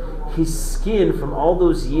condition. His skin from all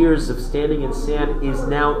those years of standing in sand is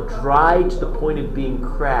now dry to the point of being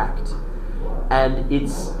cracked. And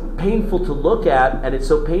it's painful to look at, and it's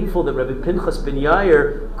so painful that Rabbi Pinchas Ben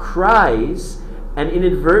Yair cries, and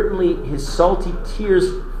inadvertently his salty tears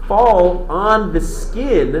fall on the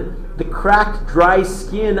skin, the cracked, dry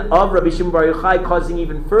skin of Rabbi Shimon Bar Yochai, causing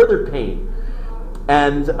even further pain.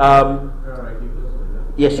 And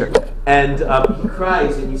yes, sure. And he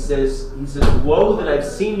cries and he says, "Woe that I've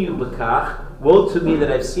seen you, Bakach! Woe to me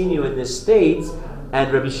that I've seen you in this state."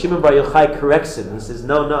 And Rabbi Shimon Bar Yochai corrects him. He says,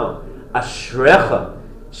 "No, Ashrecha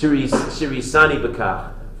shirisani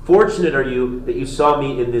Bakach. Fortunate are you that you saw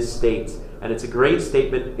me in this state." And it's a great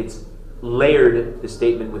statement. It's layered, the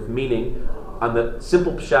statement, with meaning. On the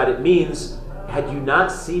simple pshat, it means, had you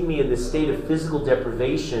not seen me in this state of physical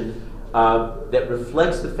deprivation that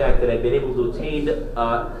reflects the fact that I've been able to attain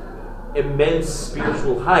immense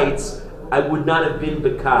spiritual heights, I would not have been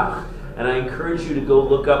Bekach. And I encourage you to go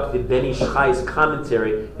look up the Ben Ish Chai's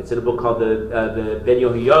commentary. It's in a book called the Ben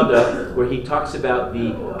Yehoyada, where he talks about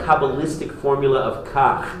the Kabbalistic formula of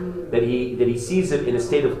Kach, that he sees it in a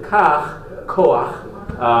state of Kach, Koach,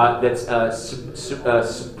 that's a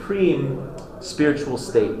supreme spiritual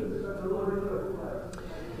state.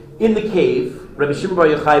 In the cave, Rabbi Shimon Bar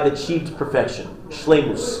Yochai achieved perfection,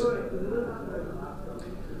 Shleimus.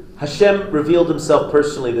 Hashem revealed himself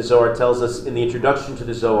personally, the Zohar tells us in the introduction to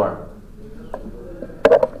the Zohar.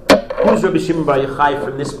 Who's Rabbi Shimon Bar Yochai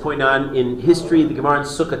from this point on in history? The Gemara in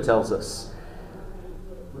Sukkah tells us.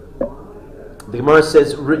 The Gemara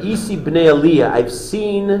says, Re'isi b'nei Aliyah, I've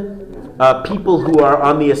seen people who are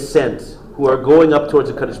on the ascent, who are going up towards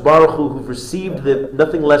the Kadosh Baruch Hu, who've received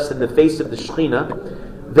nothing less than the face of the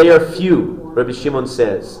Shekhinah. They are few, Rabbi Shimon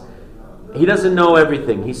says. He doesn't know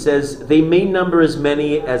everything. He says, they may number as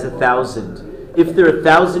many as 1,000. If there are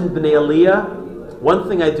 1,000 b'nei Aliyah, one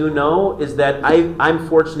thing I do know is that I'm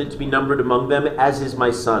fortunate to be numbered among them, as is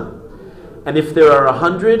my son. And if there are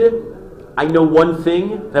 100, I know one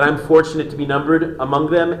thing, that I'm fortunate to be numbered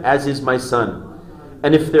among them, as is my son.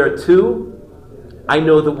 And if there are 2, I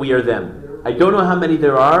know that we are them. I don't know how many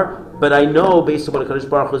there are, but I know, based on what HaKadosh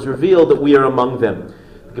Baruch Hu has revealed, that we are among them.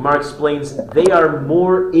 The Gemara explains, they are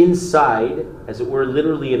more inside, as it were,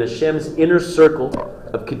 literally in Hashem's inner circle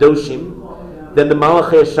of Kedoshim, than the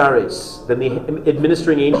Malachei Ashares, than the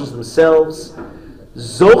administering angels themselves.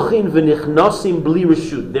 Zochin v'nichnosim bli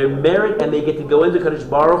reshut. Their merit, and they get to go into Kadosh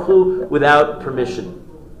Baruch Hu without permission.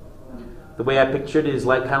 The way I pictured it is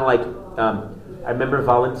like I remember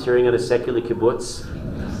volunteering at a secular kibbutz,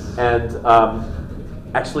 and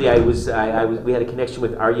actually we had a connection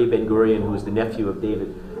with Aryeh Ben Gurion, who was the nephew of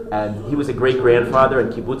David, and he was a great grandfather in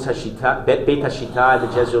Kibbutz Hashita, Beit Hashita in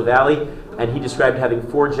the Jezreel Valley. And he described having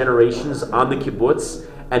 4 generations on the kibbutz,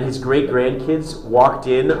 and his great-grandkids walked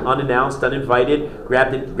in unannounced, uninvited,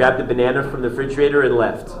 grabbed a banana from the refrigerator and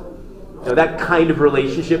left. You know, that kind of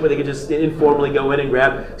relationship where they could just informally go in and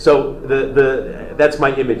grab. So that's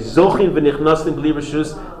my image. Zochin v'nichnasim bli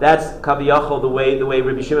reshus. That's kaviyachol, the way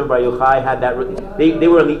Rabbi Shimon Bar Yochai had that. They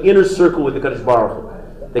were on the inner circle with the Kadosh Baruch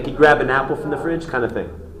Hu. They could grab an apple from the fridge, kind of thing.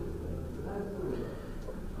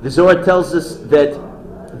 The Zohar tells us that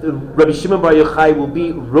Rabbi Shimon Bar Yochai will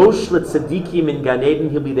be Rosh LeTzadikim in Gan Eden.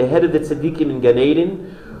 He'll be the head of the Tzadikim in Gan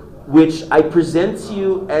Eden, which I present to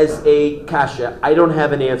you as a kasha. I don't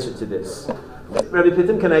have an answer to this. Rabbi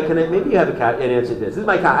Pittim, can I maybe you have an answer to this. This is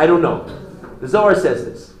my kasha. I don't know. The Zohar says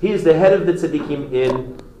this. He is the head of the tzaddikim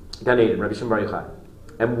in Gan Eden, Rabbi Shimon Bar Yochai.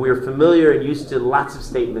 And we're familiar and used to lots of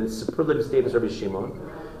statements, superlative statements of Rabbi Shimon,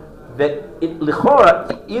 that L'chora,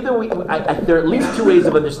 there are at least two ways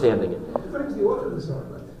of understanding it. He's the author of the Zohar.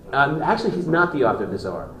 Actually, he's not the author of the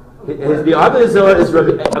Zohar. The author of the Zohar is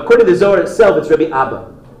Rabbi, according to the Zohar itself, it's Rabbi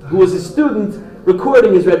Abba, who was a student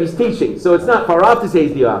recording his Rebbe's teaching. So it's not far off to say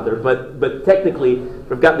he's the author, but technically,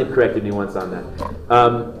 Rav Gottlieb corrected me once on that.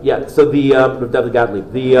 So the Rav David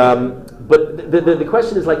Gottlieb. But the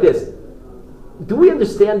question is like this. Do we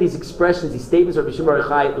understand these expressions, these statements of Rabbi Shimon Bar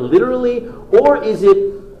Yochai literally, or is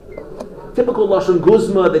it typical Lashon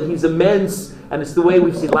Guzma that he's immense, and it's the way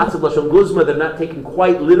we've seen lots of Lashon Guzma that are not taken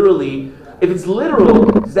quite literally? If it's literal,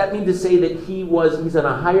 does that mean to say that he's on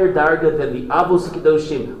a higher darga than the Avos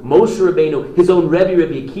Kedoshim, Moshe Rabbeinu, his own Rebbe,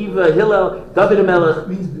 Rabbi Akiva, Hillel, David HaMelech? It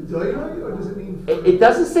means B'dorah, or does it mean... It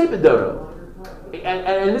doesn't say B'dorah.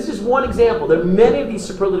 And this is one example. There are many of these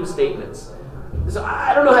superlative statements. So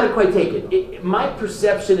I don't know how to quite take it. My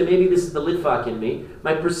perception, and maybe this is the Litvak in me,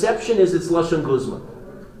 my perception is it's Lashon Guzma.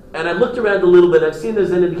 And I looked around a little bit, I've seen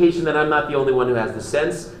there's an indication that I'm not the only one who has the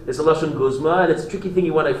sense. It's a Lashon Guzma, and it's a tricky thing,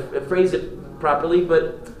 you want to phrase it properly,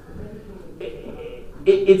 but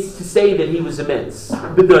it's to say that he was immense,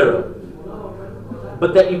 B'dorah.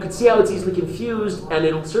 But that you could see how it's easily confused, and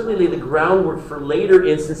it'll certainly lay the groundwork for later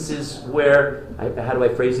instances where, how do I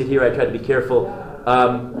phrase it here, I try to be careful,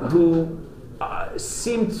 who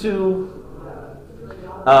seem to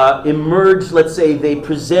emerge, let's say, they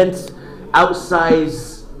present outsized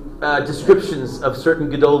descriptions of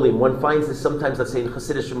certain Gedolim. One finds this sometimes, let's say, in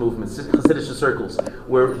Hasidic movements, Hasidic circles,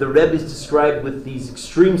 where the Rebbe is described with these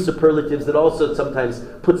extreme superlatives that also sometimes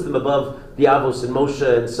puts them above the Avos and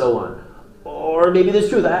Moshe and so on. Or maybe there's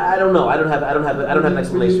truth. I don't know. I don't have an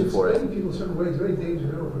explanation for it. People certain ways very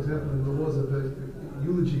dangerous. For example, in the laws of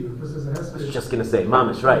eulogy, a person has I was just going to say,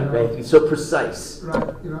 mamish, right? It's so precise. Right.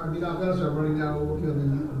 I'm running now working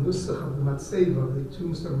on the nusach of the matzeva, the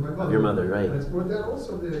tombstone of my mother. Your mother, right? And it's brought down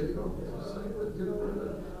also there,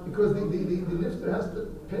 because the nifter has to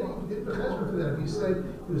pay the cheshbon for that. If you say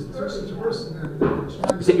he was such a person,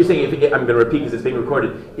 and you're saying I'm going to repeat because it's being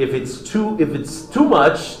recorded. If it's too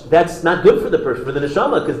much, that's not good for the person, for the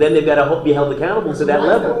neshama, because then they've got to be held accountable to that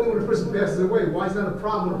level. Only when a person passes away. Why is that a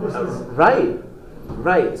problem? When a person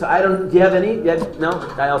Right. So I don't. Do you have any? No,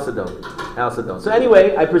 I also don't. So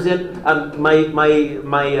anyway, I present my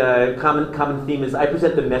common theme is I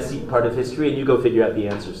present the messy part of history, and you go figure out the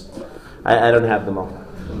answers. I don't have them all.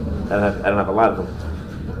 I don't have a lot of them.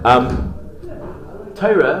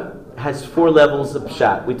 Torah has 4 levels of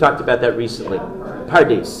pshat. We talked about that recently.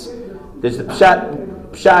 Pardes. There's the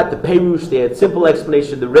pshat, the perush. They had simple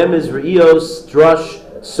explanation. The remez, re'ios, drush,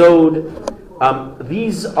 sod.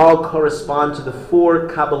 These all correspond to the 4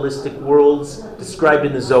 Kabbalistic worlds described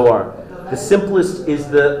in the Zohar. The simplest is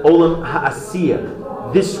the Olam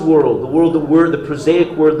Ha'asiyah, this world, the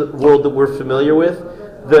prosaic world that we're familiar with.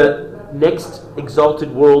 The next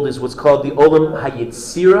exalted world is what's called the Olam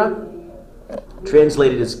HaYetzira,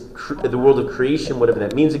 translated as the world of creation, whatever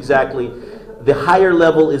that means exactly. The higher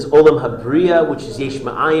level is Olam HaBriya, which is Yesh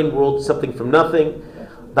Ma'ayin, world, something from nothing.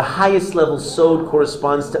 The highest level, Sod,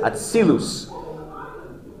 corresponds to Atzilus.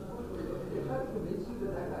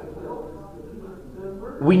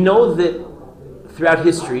 We know that throughout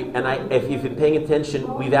history, and if you've been paying attention,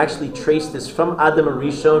 we've actually traced this from Adam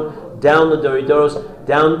Arishon down the Doridoros,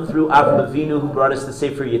 down through Avraham Avinu, who brought us the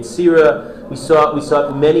Sefer Yetzirah. We saw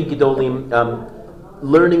many Gedolim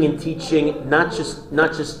learning and teaching not just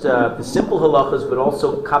the simple halachas, but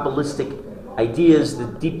also Kabbalistic ideas, the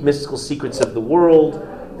deep mystical secrets of the world.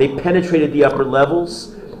 They penetrated the upper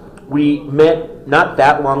levels. We met not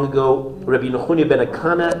that long ago Rabbi Nechunya ben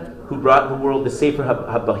Akana, who brought the world the Sefer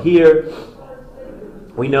HaBahir.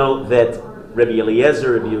 We know that Rabbi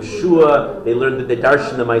Eliezer, Rabbi Yeshua, they learned that the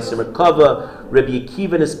Darshan, the Ma'aser Merkava. Rabbi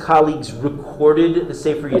Akiva and his colleagues recorded the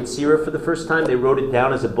Sefer Yetzirah for the first time. They wrote it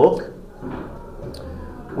down as a book.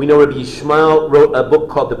 We know Rabbi Yishmael wrote a book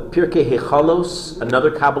called the Pirkei Hechalos, another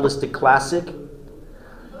Kabbalistic classic.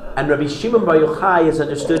 And Rabbi Shimon Bar Yochai has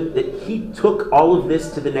understood that he took all of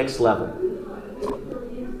this to the next level.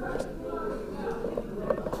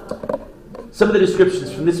 Some of the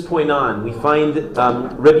descriptions from this point on, we find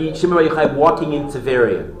Rabbi Shimon Bar Yochai walking in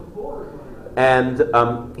Tiberia, and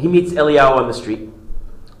he meets Eliyahu on the street,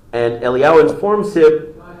 and Eliyahu informs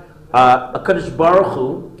him, HaKadosh Baruch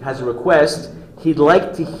Hu has a request. He'd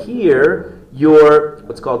like to hear your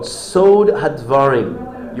what's called Sod Hadvarim,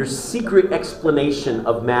 your secret explanation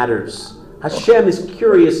of matters. Hashem is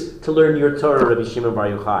curious to learn your Torah, Rabbi Shimon Bar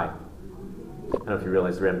Yochai. I don't know if you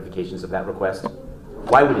realize the ramifications of that request.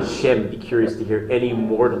 why would Hashem be curious to hear any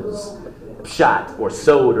mortal's pshat or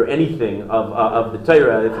sod or anything of the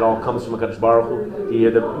Torah if it all comes from HaKadosh Baruch Hu? You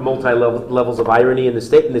hear the multi-levels of irony in the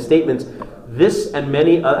statements. This and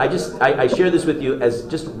many, I share this with you as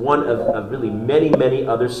just one of really many, many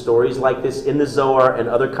other stories like this in the Zohar and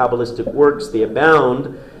other Kabbalistic works. They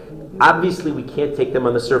abound. Obviously, we can't take them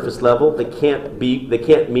on the surface level. They can't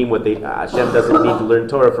mean what Hashem doesn't need to learn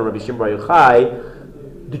Torah from Rabbi Shimon Bar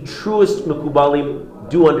Yochai. The truest Mekubalim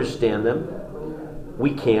do understand them.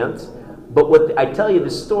 We can't. But I tell you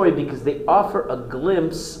this story because they offer a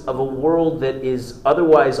glimpse of a world that is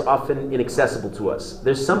otherwise often inaccessible to us.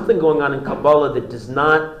 There's something going on in Kabbalah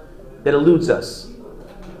that eludes us,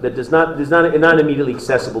 that is not immediately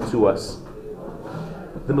accessible to us.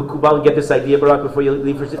 The Mekubalim, get this idea, Barak, before you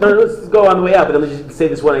leave. No, let's go on the way out, but let me just say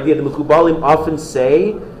this one idea. The Mekubalim often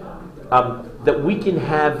say that we can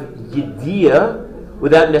have Yediyah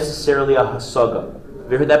without necessarily a Hasaga.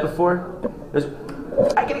 Have you heard that before?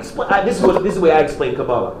 I can explain. This is the way I explain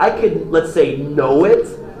Kabbalah. I could, let's say, know it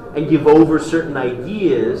and give over certain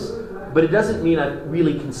ideas, but it doesn't mean I've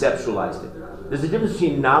really conceptualized it. There's a difference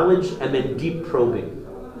between knowledge and then deep probing.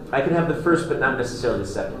 I can have the first, but not necessarily the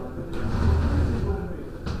second.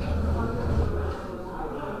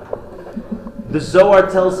 The Zohar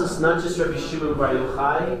tells us not just Rabbi Shimon Bar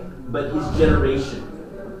Yochai, but his generation.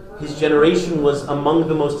 His generation was among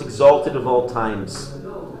the most exalted of all times.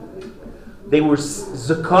 They were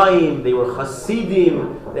Zakayim, they were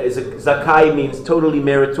Hasidim. Zakai means totally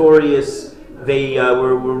meritorious. They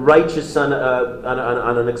were righteous on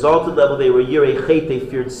an exalted level. They were Yirei Chet, they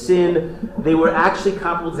feared sin. They were actually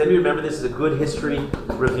comparable. Does anybody remember this is a good history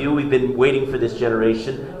review? We've been waiting for this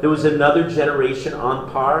generation. There was another generation on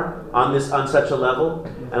par on such a level.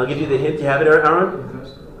 And I'll give you the hint. You have it, Aaron?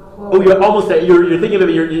 Oh, you're almost there. You're thinking of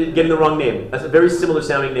it. You're getting the wrong name. That's a very similar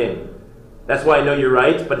sounding name. That's why I know you're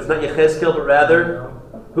right, but it's not Yechezkel, but rather,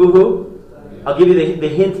 who? I'll give you the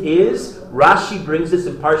hint is, Rashi brings this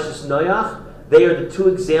in Parshas Noach. They are the two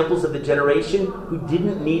examples of the generation who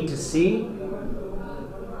didn't need to see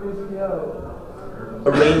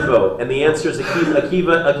a rainbow. And the answer is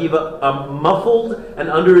Akiva muffled and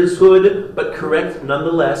under his hood, but correct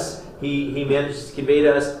nonetheless. He managed to convey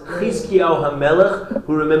to us Chizkiyahu HaMelech,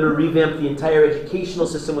 who, remember, revamped the entire educational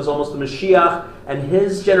system, was almost the Mashiach, and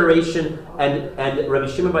his generation and Rabbi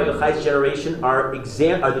Shimon Bar Yochai's generation are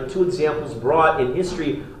the two examples brought in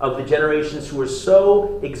history of the generations who are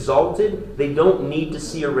so exalted they don't need to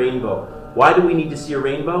see a rainbow. Why do we need to see a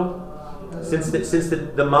rainbow? Since the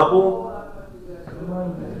Mabul,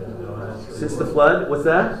 since the flood, what's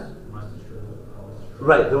that?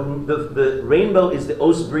 Right, the rainbow is the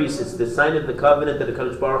os bris. It's the sign of the covenant that the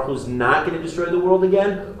HaKadosh Baruch Hu is not going to destroy the world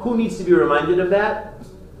again. Who needs to be reminded of that?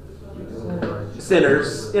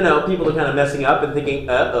 Sinners. People are kind of messing up and thinking,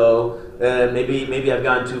 maybe I've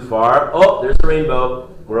gone too far. Oh, there's a rainbow.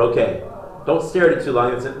 We're okay. Don't stare at it too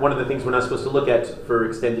long. It's one of the things we're not supposed to look at for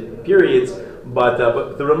extended periods. But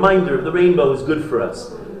the reminder of the rainbow is good for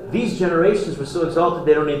us. These generations were so exalted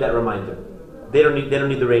they don't need that reminder. They don't need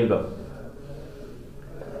the rainbow.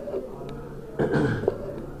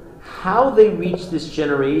 How they reached this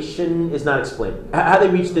generation is not explained. How they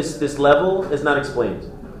reached this level is not explained.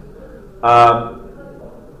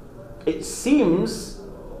 It seems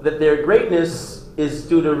that their greatness is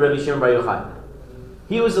due to Rabbi Shimon Bar Yochai.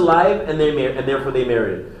 He was alive, and therefore they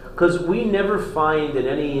married. Because we never find in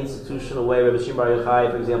any institutional way Rabbi Shimon Bar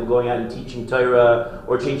Yochai, for example, going out and teaching Torah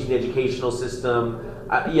or changing the educational system.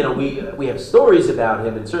 We have stories about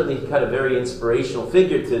him, and certainly he had a very inspirational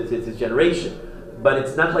figure to his generation. But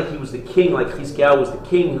it's not like he was the king, like Chizkiyahu was the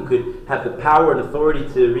king who could have the power and authority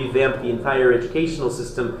to revamp the entire educational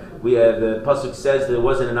system. The pasuk says that it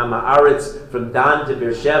wasn't an Am Haaretz from Dan to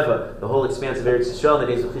Beersheba, the whole expanse of Eretz Yisrael in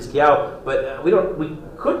the days of Chizkiyahu. But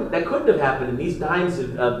that couldn't have happened in these times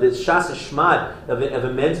of the Shas Shmad, of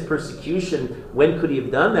immense persecution. When could he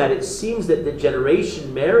have done that? It seems that the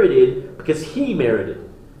generation merited because he merited,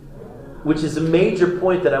 which is a major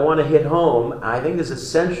point that I want to hit home. I think there's a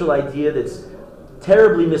central idea that's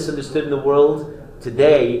terribly misunderstood in the world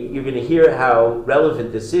today. You're going to hear how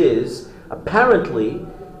relevant this is. Apparently,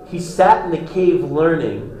 he sat in the cave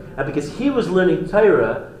learning, and because he was learning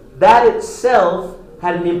Torah, that itself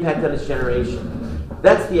had an impact on his generation.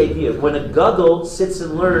 That's the idea. When a gadol sits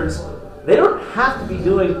and learns, they don't have to be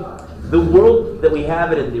doing the world that we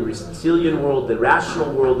have it in, the Aristotelian world, the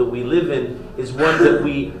rational world that we live in, is one that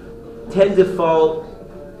we tend to fall.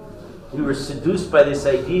 We were seduced by this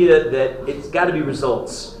idea that it's got to be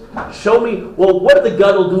results. Show me, well, what did the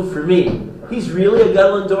gadol do for me? He's really a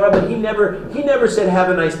gadol hador, but he never said, have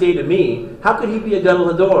a nice day to me. How could he be a gadol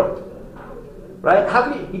hador? right?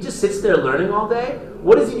 How can he just sits there learning all day?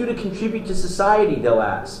 What does he do to contribute to society, they'll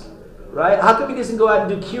ask, right? How come he doesn't go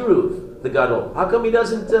out and do kiruv, the gadol? How come he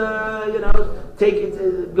doesn't,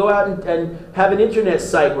 go out and have an internet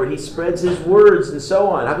site where he spreads his words and so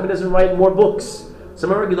on? How come he doesn't write more books? Some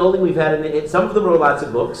of our gedolim we've had, some of them wrote lots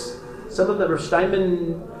of books. Some of them, Rav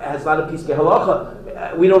Steinman has a lot of Piskei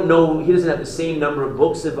Halacha. We don't know, he doesn't have the same number of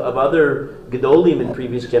books of other gedolim in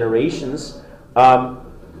previous generations.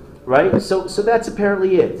 Right? So that's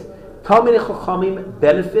apparently it. Talmidei Chachamim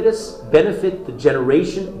benefit the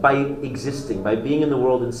generation by existing, by being in the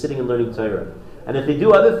world and sitting and learning Torah. And if they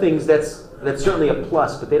do other things, that's certainly a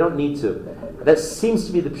plus, but they don't need to. That seems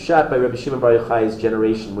to be the pshat by Rabbi Shimon Bar Yochai's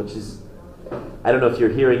generation, which is, I don't know if you're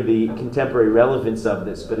hearing the contemporary relevance of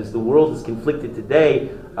this, but as the world is conflicted today,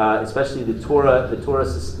 especially the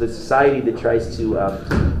society that tries to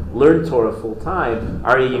learn Torah full time.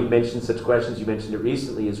 Aryeh, you mentioned such questions. You mentioned it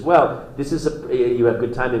recently as well. This is you have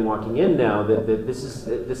good timing walking in now. That this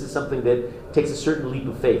is something that takes a certain leap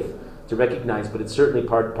of faith to recognize, but it's certainly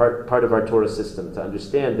part of our Torah system to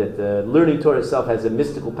understand that learning Torah itself has a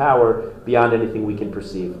mystical power beyond anything we can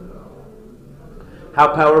perceive.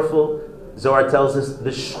 How powerful? Zohar tells us the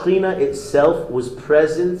Shechina itself was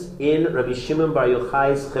present in Rabbi Shimon Bar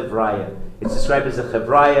Yochai's Chevraya. It's described as a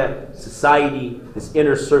Chevraya, society, this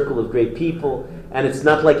inner circle of great people, and it's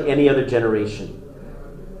not like any other generation.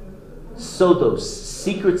 Sodos,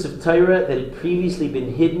 secrets of Torah that had previously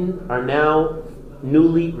been hidden, are now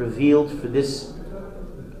newly revealed for this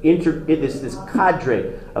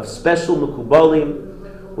cadre of special Mekubalim.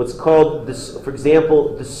 What's called, this, for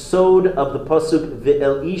example, the sod of the pasuk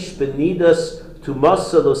ve'el ish benidas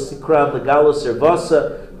tumasa lo sikrav legalo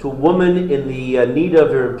servasa, to a woman in the nida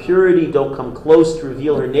of her impurity, don't come close to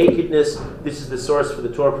reveal her nakedness. This is the source for the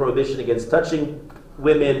Torah prohibition against touching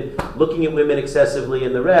women, looking at women excessively,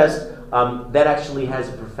 and the rest. That actually has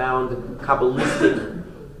a profound Kabbalistic,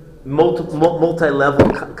 multi-level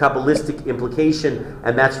Kabbalistic implication,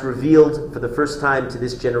 and that's revealed for the first time to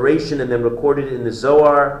this generation and then recorded in the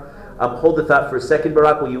Zohar. Hold the thought for a second,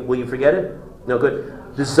 Barak. Will you forget it? No, good.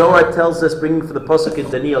 The Zohar tells us, bringing for the pasuk in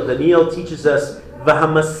Daniel. Daniel teaches us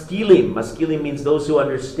v'hamaskilim. Maskilim means those who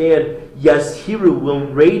understand. Yazhiru will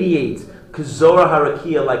radiate k'zohar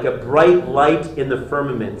harakia, like a bright light in the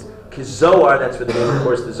firmament. K'zohar, that's where the name, of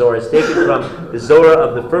course, the Zohar is taken from. The Zohar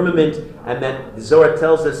of the firmament, and then the Zohar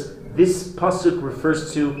tells us this pasuk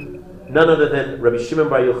refers to none other than Rabbi Shimon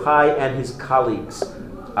Bar Yochai and his colleagues.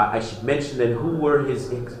 I should mention then who were his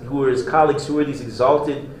colleagues, who were these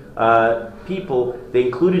exalted people. They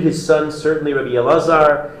included his son, certainly Rabbi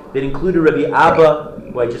Elazar. They included Rabbi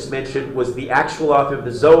Abba, who I just mentioned was the actual author of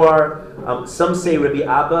the Zohar. Some say Rabbi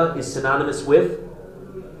Abba is synonymous with,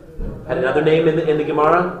 had another name in the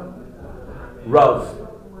Gemara, Rav,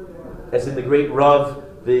 as in the great Rav,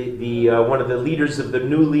 the one of the leaders of the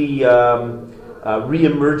newly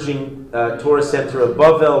re-emerging Torah center of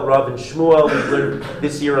Bavel, Rav and Shmuel. We've learned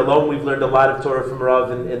this year alone, we've learned a lot of Torah from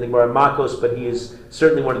Rav in the Gemara Makos, but he is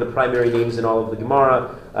certainly one of the primary names in all of the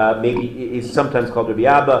Gemara. Maybe is sometimes called Rabbi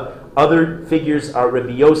Abba. Other figures are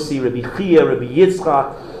Rabbi Yossi, Rabbi Chia, Rabbi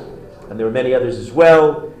Yitzchak, and there are many others as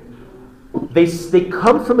well. They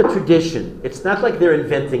come from a tradition. It's not like they're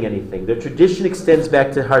inventing anything. Their tradition extends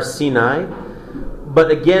back to Har Sinai. But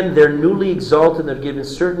again, they're newly exalted. They're given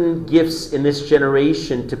certain gifts in this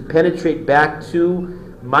generation to penetrate back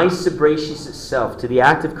to Maaseh Bereishis itself, to the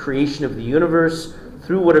act of creation of the universe,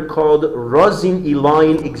 through what are called Razim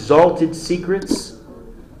Ilayin, exalted secrets.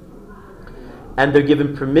 And they're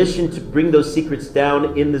given permission to bring those secrets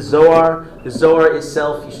down in the Zohar. The Zohar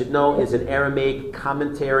itself, you should know, is an Aramaic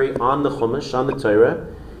commentary on the Chumash, on the Torah.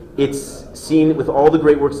 It's seen with all the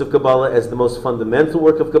great works of Kabbalah as the most fundamental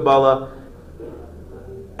work of Kabbalah.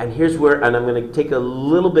 And here's where, and I'm going to take a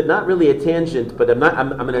little bit, not really a tangent, but I'm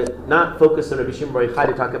going to not focus on Rabbi Shimon Bar Yochai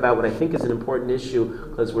to talk about what I think is an important issue,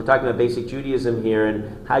 because we're talking about basic Judaism here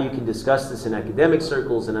and how you can discuss this in academic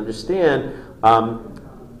circles and understand.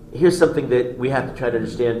 Here's something that we have to try to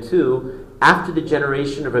understand too. After the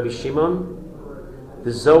generation of Rabbi Shimon,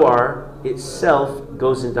 the Zohar itself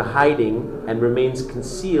goes into hiding and remains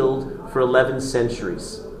concealed for 11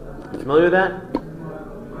 centuries. You familiar with that?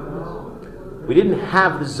 We didn't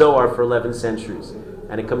have the Zohar for 11 centuries,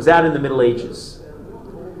 and it comes out in the Middle Ages.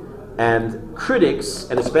 And critics,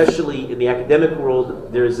 and especially in the academic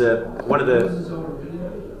world, there's one of the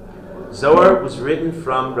Zohar was written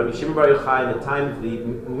from Rabbi Shimon Bar Yochai in the time of the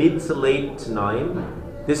mid to late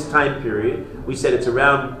Tanaim, this time period. We said it's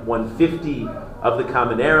around 150 of the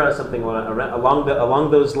Common Era, something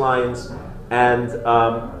along those lines, and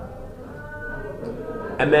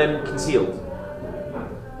then concealed.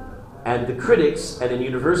 And the critics, and in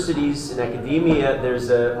universities, in academia, there's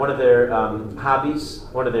one of their hobbies,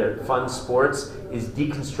 one of their fun sports is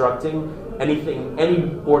deconstructing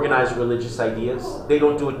any organized religious ideas. They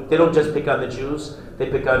don't do it. They don't just pick on the Jews. They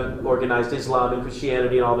pick on organized Islam and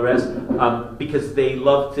Christianity and all the rest because they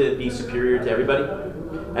love to be superior to everybody.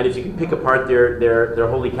 And if you can pick apart their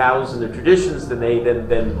holy cows and their traditions, then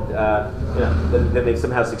they've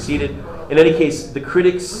somehow succeeded. In any case, the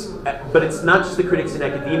critics, but it's not just the critics in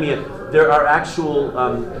academia. There are actual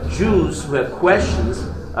Jews who have questions,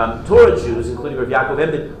 Torah Jews, including Rav Yaakov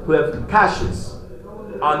Emden, who have kashas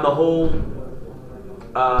on the whole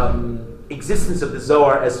existence of the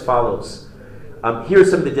Zohar as follows. Here are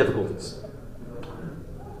some of the difficulties.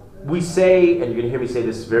 We say, and you're going to hear me say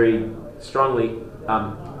this very strongly,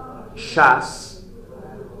 Shas,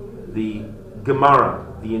 the Gemara,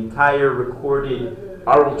 the entire recorded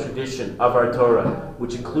oral tradition of our Torah,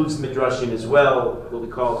 which includes Midrashim as well, what we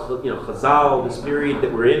call Chazal, this period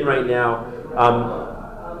that we're in right now,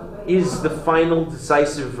 is the final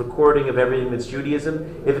decisive recording of everything that's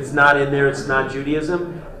Judaism. If it's not in there, it's not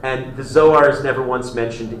Judaism. And the Zohar is never once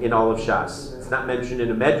mentioned in all of Shas. It's not mentioned in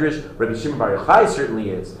a Medrash. Rabbi Shimon Bar Yochai certainly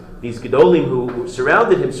is. These Gedolim who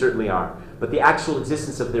surrounded him certainly are. But the actual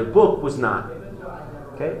existence of their book was not.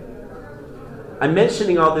 Okay? I'm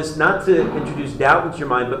mentioning all this not to introduce doubt into your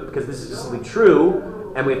mind, but because this is simply true,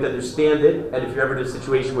 and we have to understand it. And if you're ever in a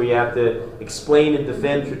situation where you have to explain and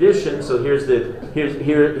defend tradition, so here's the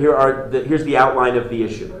outline of the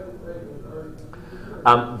issue.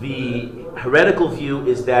 The heretical view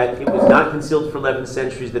is that it was not concealed for 11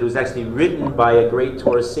 centuries; that it was actually written by a great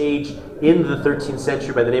Torah sage in the 13th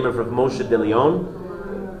century by the name of Rav Moshe de Leon.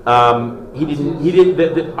 Our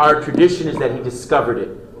tradition is that he discovered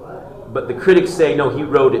it. But the critics say, no, he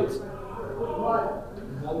wrote it.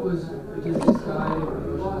 What was this guy?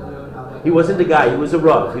 He wasn't a guy, he was a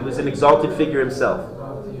Rav. He was an exalted figure himself.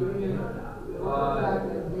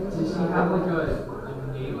 Does he have like a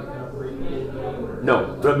name, like an abbreviated name?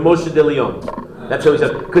 No, Rav Moshe de Leon. That's how he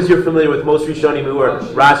said, because you're familiar with most Rishonim who are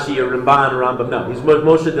Rashi or Ramban or Rambam. No, he's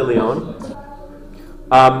Moshe de Leon.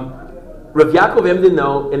 Rav Yaakov Emden,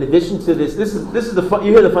 though, in addition to this is you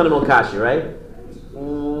hear the fundamental kasha, right?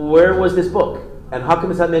 Where was this book? And how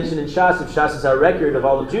come it's not mentioned in Shas? If Shas is our record of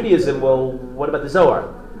all of Judaism, well, what about the Zohar?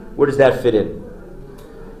 Where does that fit in?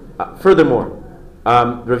 Furthermore,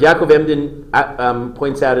 Rav Yaakov Emden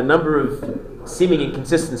points out a number of seeming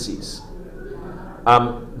inconsistencies.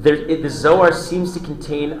 The Zohar seems to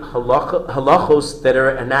contain halachos that are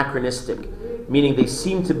anachronistic, meaning they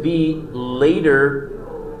seem to be later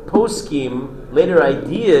poskim, later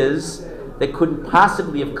ideas that couldn't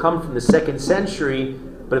possibly have come from the 2nd century.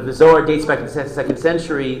 But if the Zohar dates back to the 2nd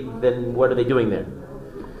century, then what are they doing there?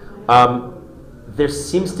 There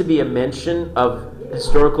seems to be a mention of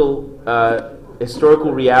historical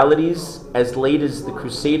realities as late as the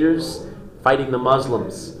Crusaders fighting the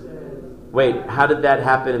Muslims. Wait, how did that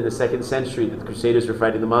happen in the 2nd century that the Crusaders were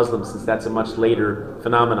fighting the Muslims, since that's a much later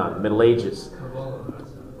phenomenon, Middle Ages?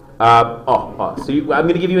 I'm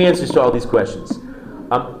going to give you answers to all these questions.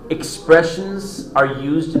 Expressions are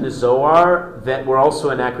used in the Zohar that were also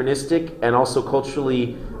anachronistic and also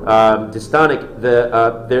culturally dystonic.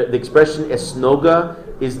 The expression esnoga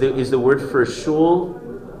is the word for shul,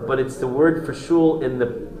 but it's the word for shul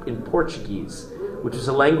in Portuguese, which is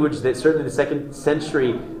a language that certainly in the 2nd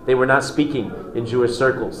century they were not speaking in Jewish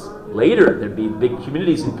circles. Later there'd be big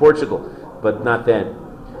communities in Portugal, but not then.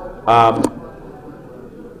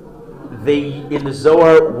 In the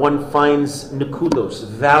Zohar, one finds nekudos,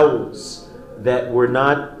 vowels, that were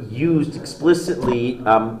not used explicitly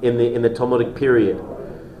in the Talmudic period.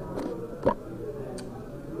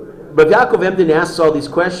 Rav Yaakov Emden asks all these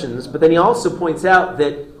questions, but then he also points out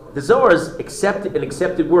that the Zohar is an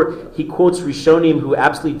accepted work. He quotes Rishonim who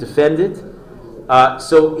absolutely defend it.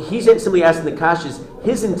 So he's simply asking the kashas.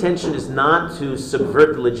 His intention is not to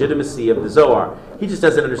subvert the legitimacy of the Zohar. He just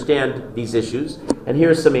doesn't understand these issues. And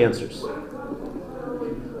here are some answers.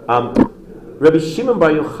 Rabbi Shimon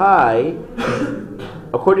Bar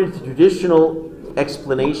Yochai, according to traditional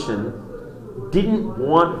explanation, didn't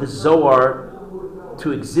want the Zohar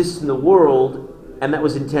to exist in the world, and that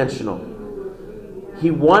was intentional.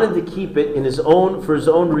 He wanted to keep it for his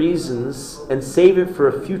own reasons and save it for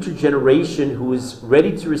a future generation who is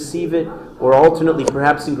ready to receive it, or alternately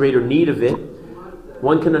perhaps in greater need of it.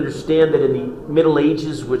 One can understand that in the Middle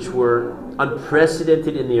Ages, which were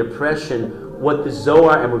unprecedented in the oppression, what the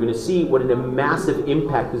Zohar, and we're going to see what a massive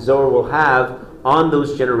impact the Zohar will have on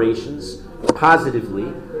those generations,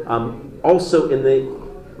 positively. Also in the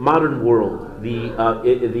modern world,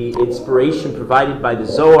 the inspiration provided by the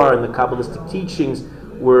Zohar and the Kabbalistic teachings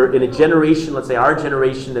we're in a generation, let's say our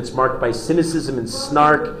generation, that's marked by cynicism and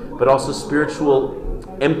snark, but also spiritual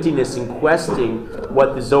emptiness and questing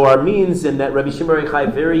what the Zohar means, and that Rabbi Shimon Bar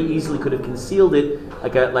Yochai very easily could have concealed it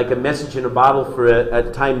like a message in a bottle for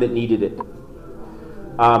a time that needed it.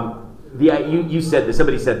 You said this,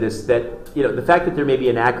 somebody said this, that the fact that there may be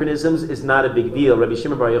anachronisms is not a big deal. Rabbi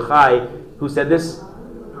Shimon Bar Yochai, who said this?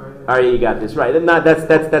 Arya, you got this right. And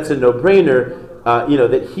that's a no-brainer.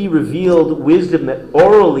 That he revealed wisdom that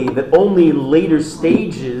orally, that only in later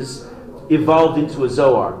stages evolved into a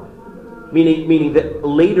Zohar. Meaning that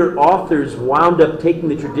later authors wound up taking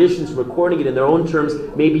the traditions, recording it in their own terms,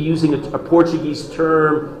 maybe using a Portuguese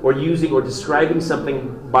term, or describing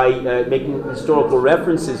something by making historical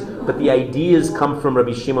references, but the ideas come from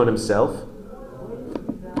Rabbi Shimon himself.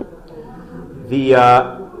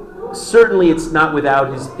 Certainly it's not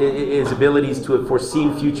without his abilities to have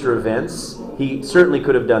foreseen future events. He certainly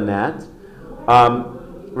could have done that.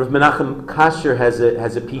 Rav Menachem Kasher has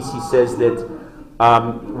a piece. He says that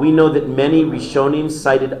we know that many Rishonim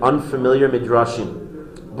cited unfamiliar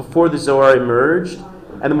midrashim before the Zohar emerged,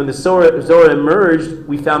 and then when the Zohar emerged,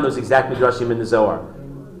 we found those exact midrashim in the Zohar.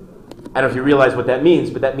 I don't know if you realize what that means,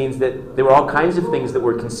 but that means that there were all kinds of things that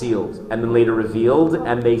were concealed and then later revealed,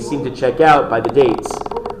 and they seem to check out by the dates.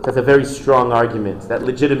 That's a very strong argument that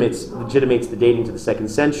legitimates the dating to the 2nd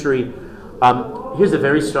century. Here's a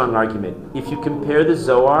very strong argument. If you compare the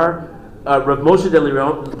Zohar, Rav Moshe de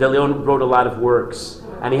Leon wrote a lot of works,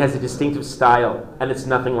 and he has a distinctive style, and it's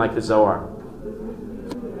nothing like the Zohar.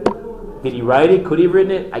 Did he write it? Could he have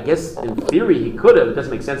written it? I guess in theory he could have. It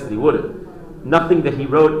doesn't make sense that he would have. Nothing that he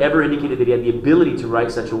wrote ever indicated that he had the ability to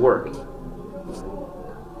write such a work.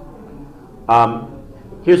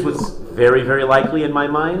 Here's what's very, very likely in my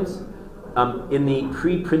mind. In the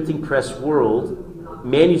pre-printing press world,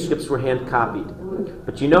 manuscripts were hand-copied.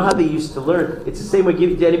 But you know how they used to learn? It's the same way.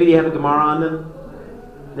 Did anybody have a Gemara on them?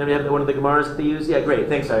 Anybody have one of the Gemaras that they use? Yeah, great.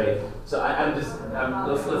 Thanks, Ari. So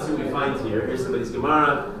let's see what we find here. Here's somebody's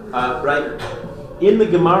Gemara. Right? In the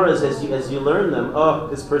Gemaras, as you learn them,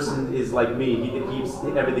 this person is like me. He keeps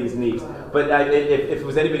everything's neat. But if it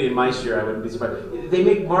was anybody in my share, I wouldn't be surprised. They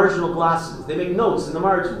make marginal glosses. They make notes in the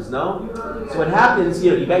margins. No. So what happens?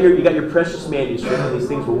 You got your precious manuscript, and these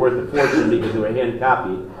things were worth a fortune because they were hand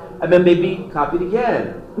copied, and then they'd be copied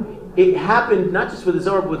again. It happened not just with the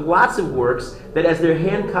Zohar, but with lots of works, that as they're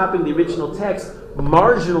hand copying the original text,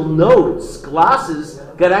 marginal notes, glosses,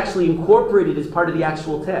 got actually incorporated as part of the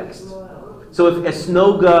actual text. So if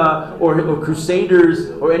Esnoga or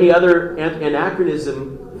Crusaders or any other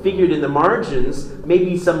anachronism figured in the margins,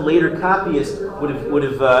 maybe some later copyist would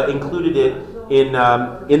have included it in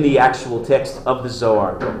the actual text of the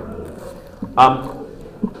Zohar.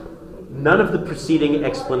 None of the preceding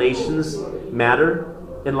explanations matter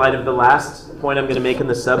in light of the last point I'm going to make on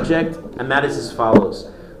the subject, and that is as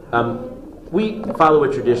follows. We follow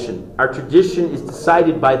a tradition. Our tradition is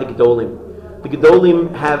decided by the Gedolim. The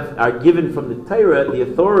Gedolim are given from the Torah the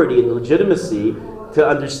authority and the legitimacy to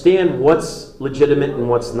understand what's legitimate and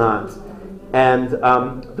what's not. And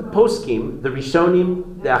the Poskim, the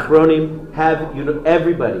Rishonim, the Achronim, have,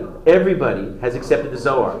 everybody has accepted the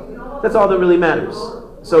Zohar. That's all that really matters.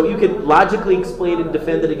 So you could logically explain it and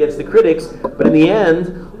defend it against the critics, but in the end,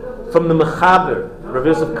 from the Mechaber, Rav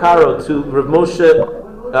Yosef Karo, to Rav Moshe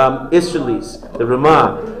Isserles, the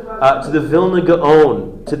Ramah, to the Vilna Gaon,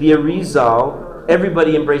 to the Arizal,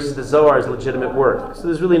 everybody embraces the Zohar as legitimate work. So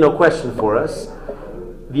there's really no question for us.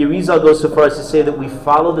 The Arizal goes so far as to say that we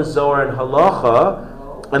follow the Zohar in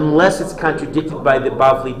halacha unless it's contradicted by the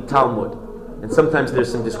Bavli Talmud. And sometimes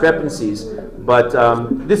there's some discrepancies, but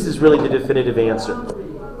this is really the definitive answer.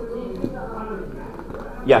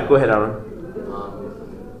 Yeah, go ahead, Aaron.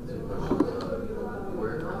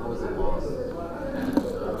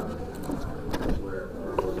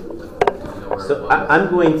 So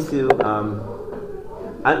I'm going to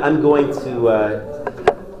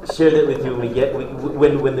share that with you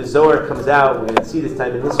when the Zohar comes out. We're going to see this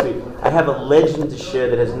time in history. I have a legend to share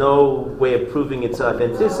that has no way of proving its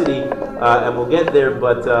authenticity, and we'll get there.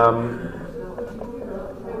 But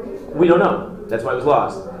we don't know. That's why it was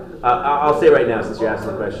lost. I'll say right now, since you're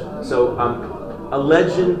asking the question. So a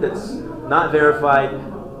legend that's not verified,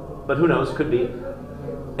 but who knows? Could be.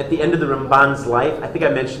 At the end of the Ramban's life, I think I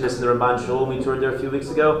mentioned this in the Ramban Shul when we toured there a few weeks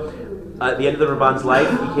ago. At the end of the Ramban's life,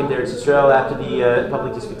 he came there to Israel after the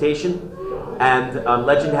public disputation, and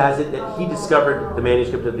legend has it that he discovered the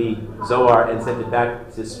manuscript of the Zohar and sent it back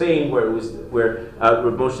to Spain, where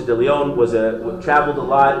Rav Moshe de Leon traveled a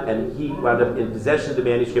lot, and he wound up in possession of the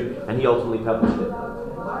manuscript, and he ultimately published it.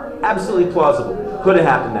 Absolutely plausible. Could have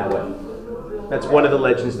happened that way. That's one of the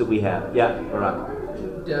legends that we have. Yeah,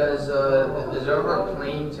 Barak. Does the Zohar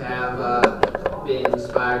claim to have been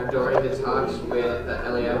inspired during the talks with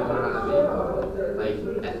Eliyahu Hanavi? Like,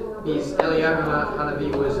 because Eliyahu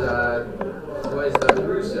Hanavi was the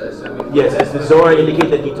Musa, so Yes, does the Zohar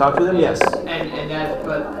indicate that he talked with him? Yes. And that,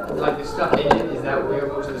 but like the stuff in it, is that where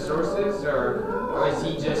most of the sources, or is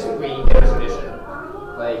he just reading their tradition,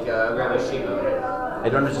 like Rabbi Shimon? I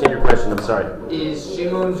don't understand your question, I'm sorry. Is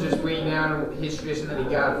Shimon's just reading down his tradition that he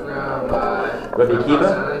got from Rabbi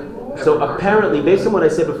Akiva? So apparently, based on what I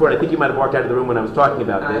said before, and I think you might have walked out of the room when I was talking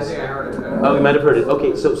about I this. think I heard it. Oh, you might have heard it.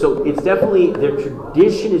 Okay, so it's definitely, their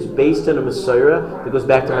tradition is based on a Messiah that goes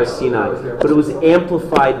back to Har Sinai, but it was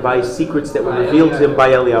amplified by secrets that were revealed to him by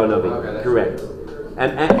Eliyahu Navi. Correct.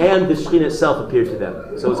 And the Shekhinah itself appeared to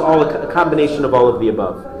them. So it's all a combination of all of the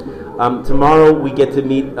above. Tomorrow we get to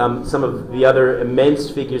meet some of the other immense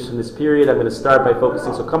figures from this period. I'm going to start by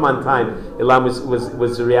focusing. So come on time. Ilam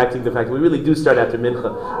was reacting to the fact that we really do start after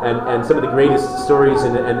Mincha, and some of the greatest stories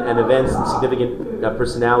and events and significant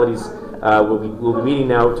personalities we'll be meeting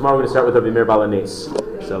now. Tomorrow we're going to start with Rabbi Meir Balanes.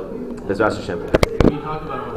 So, Bezras Hashem. Can you talk about